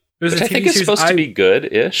 There's which a I think TV is series supposed to be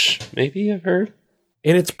good-ish. Maybe I've heard.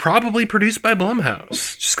 and it's probably produced by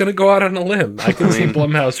Blumhouse. Just gonna go out on a limb. I can see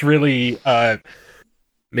Blumhouse really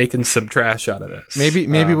making some trash out of this. Maybe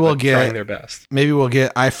we'll but get- trying their best. maybe we'll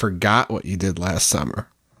get I Forgot What You Did Last Summer.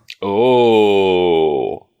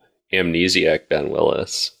 Oh, amnesiac Ben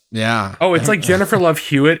Willis. Yeah. Oh, it's like Jennifer Love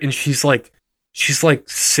Hewitt, and she's like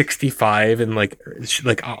 65, and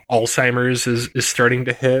Alzheimer's is starting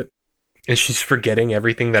to hit, and she's forgetting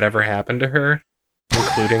everything that ever happened to her,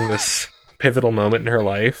 including this pivotal moment in her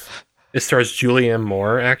life. It stars Julianne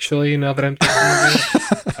Moore, actually. Now that I'm thinking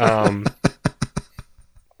of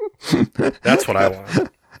it, that's what I want.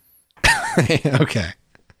 Okay.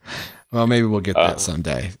 Well, maybe we'll get that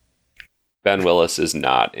someday. Ben Willis is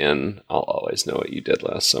not in I'll Always Know What You Did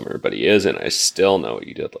Last Summer, but he is in I Still Know What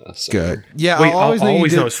You Did Last Summer. Good. Yeah, Wait, I'll always know. You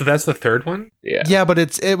did. know. So that's the third one? Yeah. Yeah, but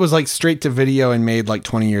it was like straight to video and made like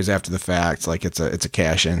 20 years after the fact. Like it's a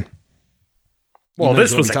cash in. Well,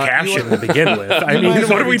 this was a cash in to begin with. I mean,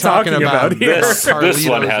 what are we talking about here? This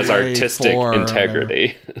one has artistic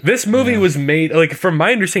integrity. This movie was made, like, from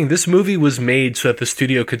my understanding, this movie was made so that the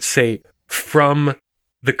studio could say, from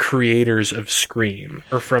the creators of Scream,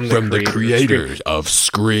 or from the creators of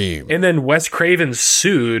Scream. And then Wes Craven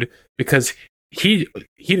sued because he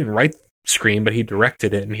didn't write Scream, but he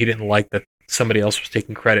directed it, and he didn't like that somebody else was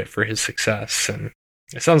taking credit for his success. And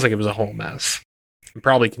it sounds like it was a whole mess. It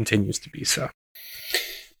probably continues to be so.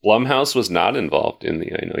 Blumhouse was not involved in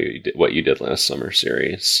the I Know What You Did Last Summer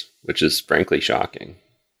series, which is frankly shocking.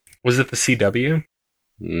 Was it the CW?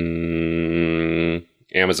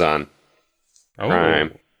 Amazon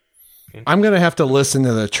Prime. I'm going to have to listen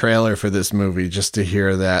to the trailer for this movie just to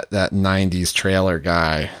hear that 90s trailer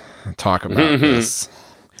guy talk about this.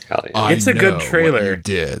 Hell yeah. It's a good trailer. What you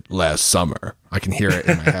did last summer. I can hear it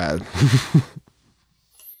in my head.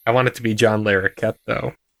 I want it to be John Larroquette,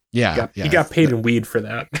 though. Yeah, he got paid in weed for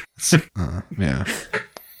that. Yeah.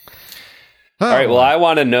 All right, well, I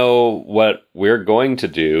want to know what we're going to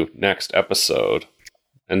do next episode,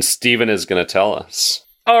 and Steven is going to tell us.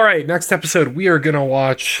 All right, next episode, we are going to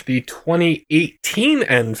watch the 2018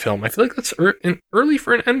 end film. I feel like that's early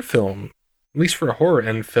for an end film, at least for a horror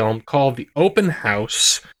end film, called The Open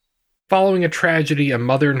House. Following a tragedy, a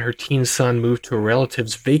mother and her teen son move to a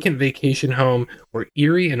relative's vacant vacation home where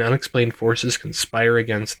eerie and unexplained forces conspire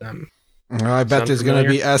against them. I bet there's going to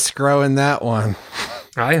be escrow in that one.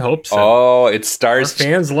 I hope so. Oh, it stars... Our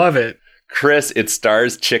fans love it. Chris, it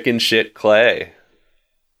stars Chicken Shit Clay.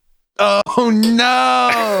 Oh,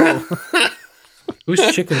 no! Who's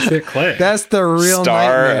Chicken Shit Clay? That's the real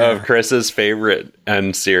star nightmare. of Chris's favorite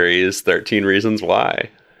end series, 13 Reasons Why.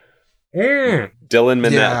 Dylan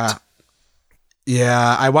Minnette.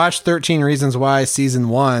 Yeah, I watched 13 Reasons Why season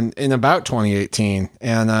 1 in about 2018,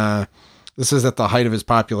 and this is at the height of his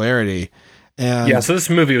popularity. And yeah, so this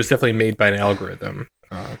movie was definitely made by an algorithm.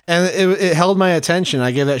 And it held my attention. I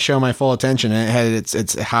gave that show my full attention, and it had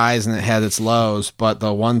its highs and it had its lows. But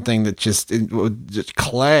the one thing that just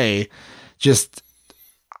Clay,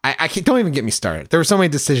 I can't, don't even get me started. There were so many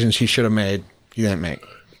decisions he should have made he didn't make.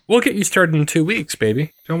 We'll get you started in 2 weeks,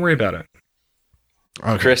 baby. Don't worry about it.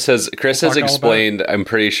 Okay. Chris has explained, I'm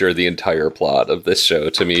pretty sure, the entire plot of this show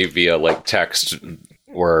to me via like text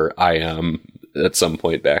or IM at some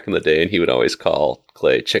point back in the day, and he would always call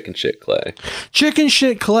Clay Chicken Shit Clay. Chicken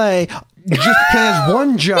Shit Clay just has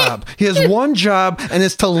one job. He has one job, and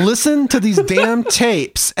it's to listen to these damn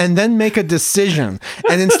tapes and then make a decision.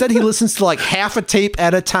 And instead, he listens to like half a tape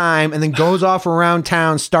at a time and then goes off around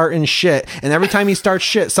town starting shit. And every time he starts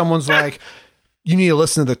shit, someone's like, you need to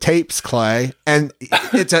listen to the tapes, Clay. And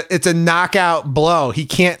it's a knockout blow. He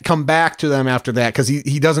can't come back to them after that because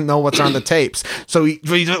he doesn't know what's on the tapes. So he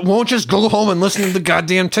won't just go home and listen to the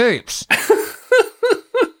goddamn tapes.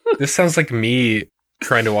 This sounds like me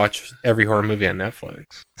trying to watch every horror movie on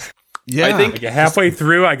Netflix. Yeah. I think like halfway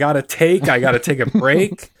through, I gotta take a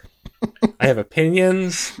break. I have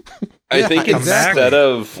opinions. I think exactly. Instead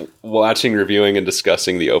of watching, reviewing, and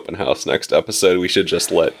discussing The Open House next episode, we should just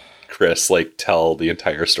let Chris like tell the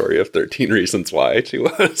entire story of 13 Reasons Why to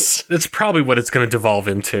us. That's probably what it's going to devolve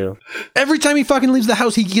into. Every time he fucking leaves the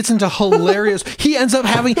house, he gets into hilarious. He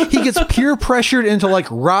gets peer pressured into like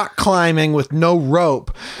rock climbing with no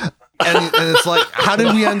rope. And it's like, how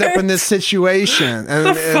did we end up in this situation? And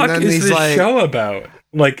What the fuck then is he's this like, show about?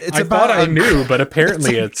 Like, It's I about thought I a- knew, but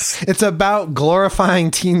apparently it's... it's about glorifying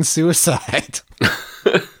teen suicide.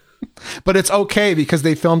 But it's okay because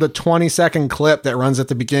they filmed a 20-second clip that runs at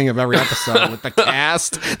the beginning of every episode with the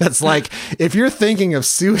cast. That's like, if you're thinking of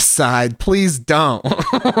suicide, please don't.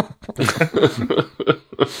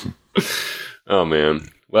 Oh man.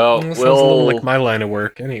 Well, Sounds a little like my line of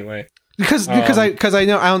work anyway. Because I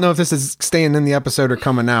know, I don't know if this is staying in the episode or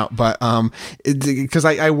coming out, but because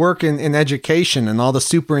I work in education, and all the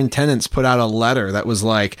superintendents put out a letter that was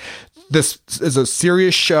like, this is a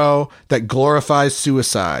serious show that glorifies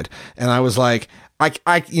suicide. And I was like,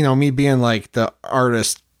 I me being like the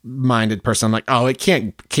artist minded person, I'm like, oh, it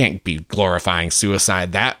can't be glorifying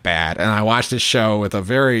suicide that bad. And I watched this show with a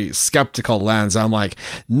very skeptical lens. I'm like,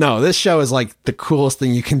 no, this show is like the coolest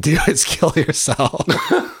thing you can do is kill yourself.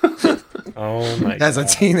 Oh my god. As a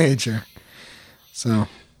teenager. So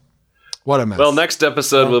what a mess. Well, next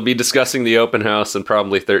episode we'll be discussing The Open House and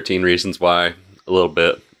probably 13 Reasons Why a little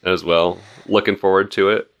bit as well. Looking forward to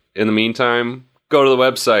it. In the meantime, Go to the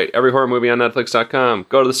website, everyhorrormovieonnetflix.com.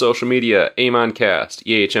 Go to the social media, AMONcast,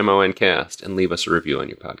 EHMONcast, and leave us a review on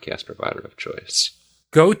your podcast provider of choice.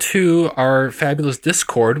 Go to our fabulous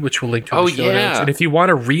Discord, which we'll link to in the show notes. And if you want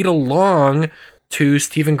to read along to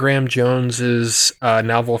Stephen Graham Jones's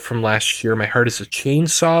novel from last year, My Heart is a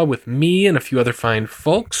Chainsaw, with me and a few other fine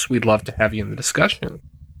folks, we'd love to have you in the discussion.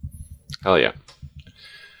 Hell yeah.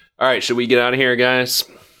 All right, should we get out of here, guys?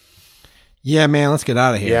 Yeah, man, let's get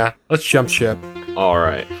out of here. Yeah, let's jump ship. All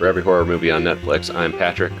right, for Every Horror Movie on Netflix, I'm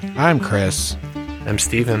Patrick. I'm Chris. I'm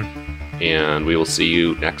Steven. And we will see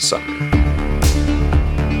you next summer.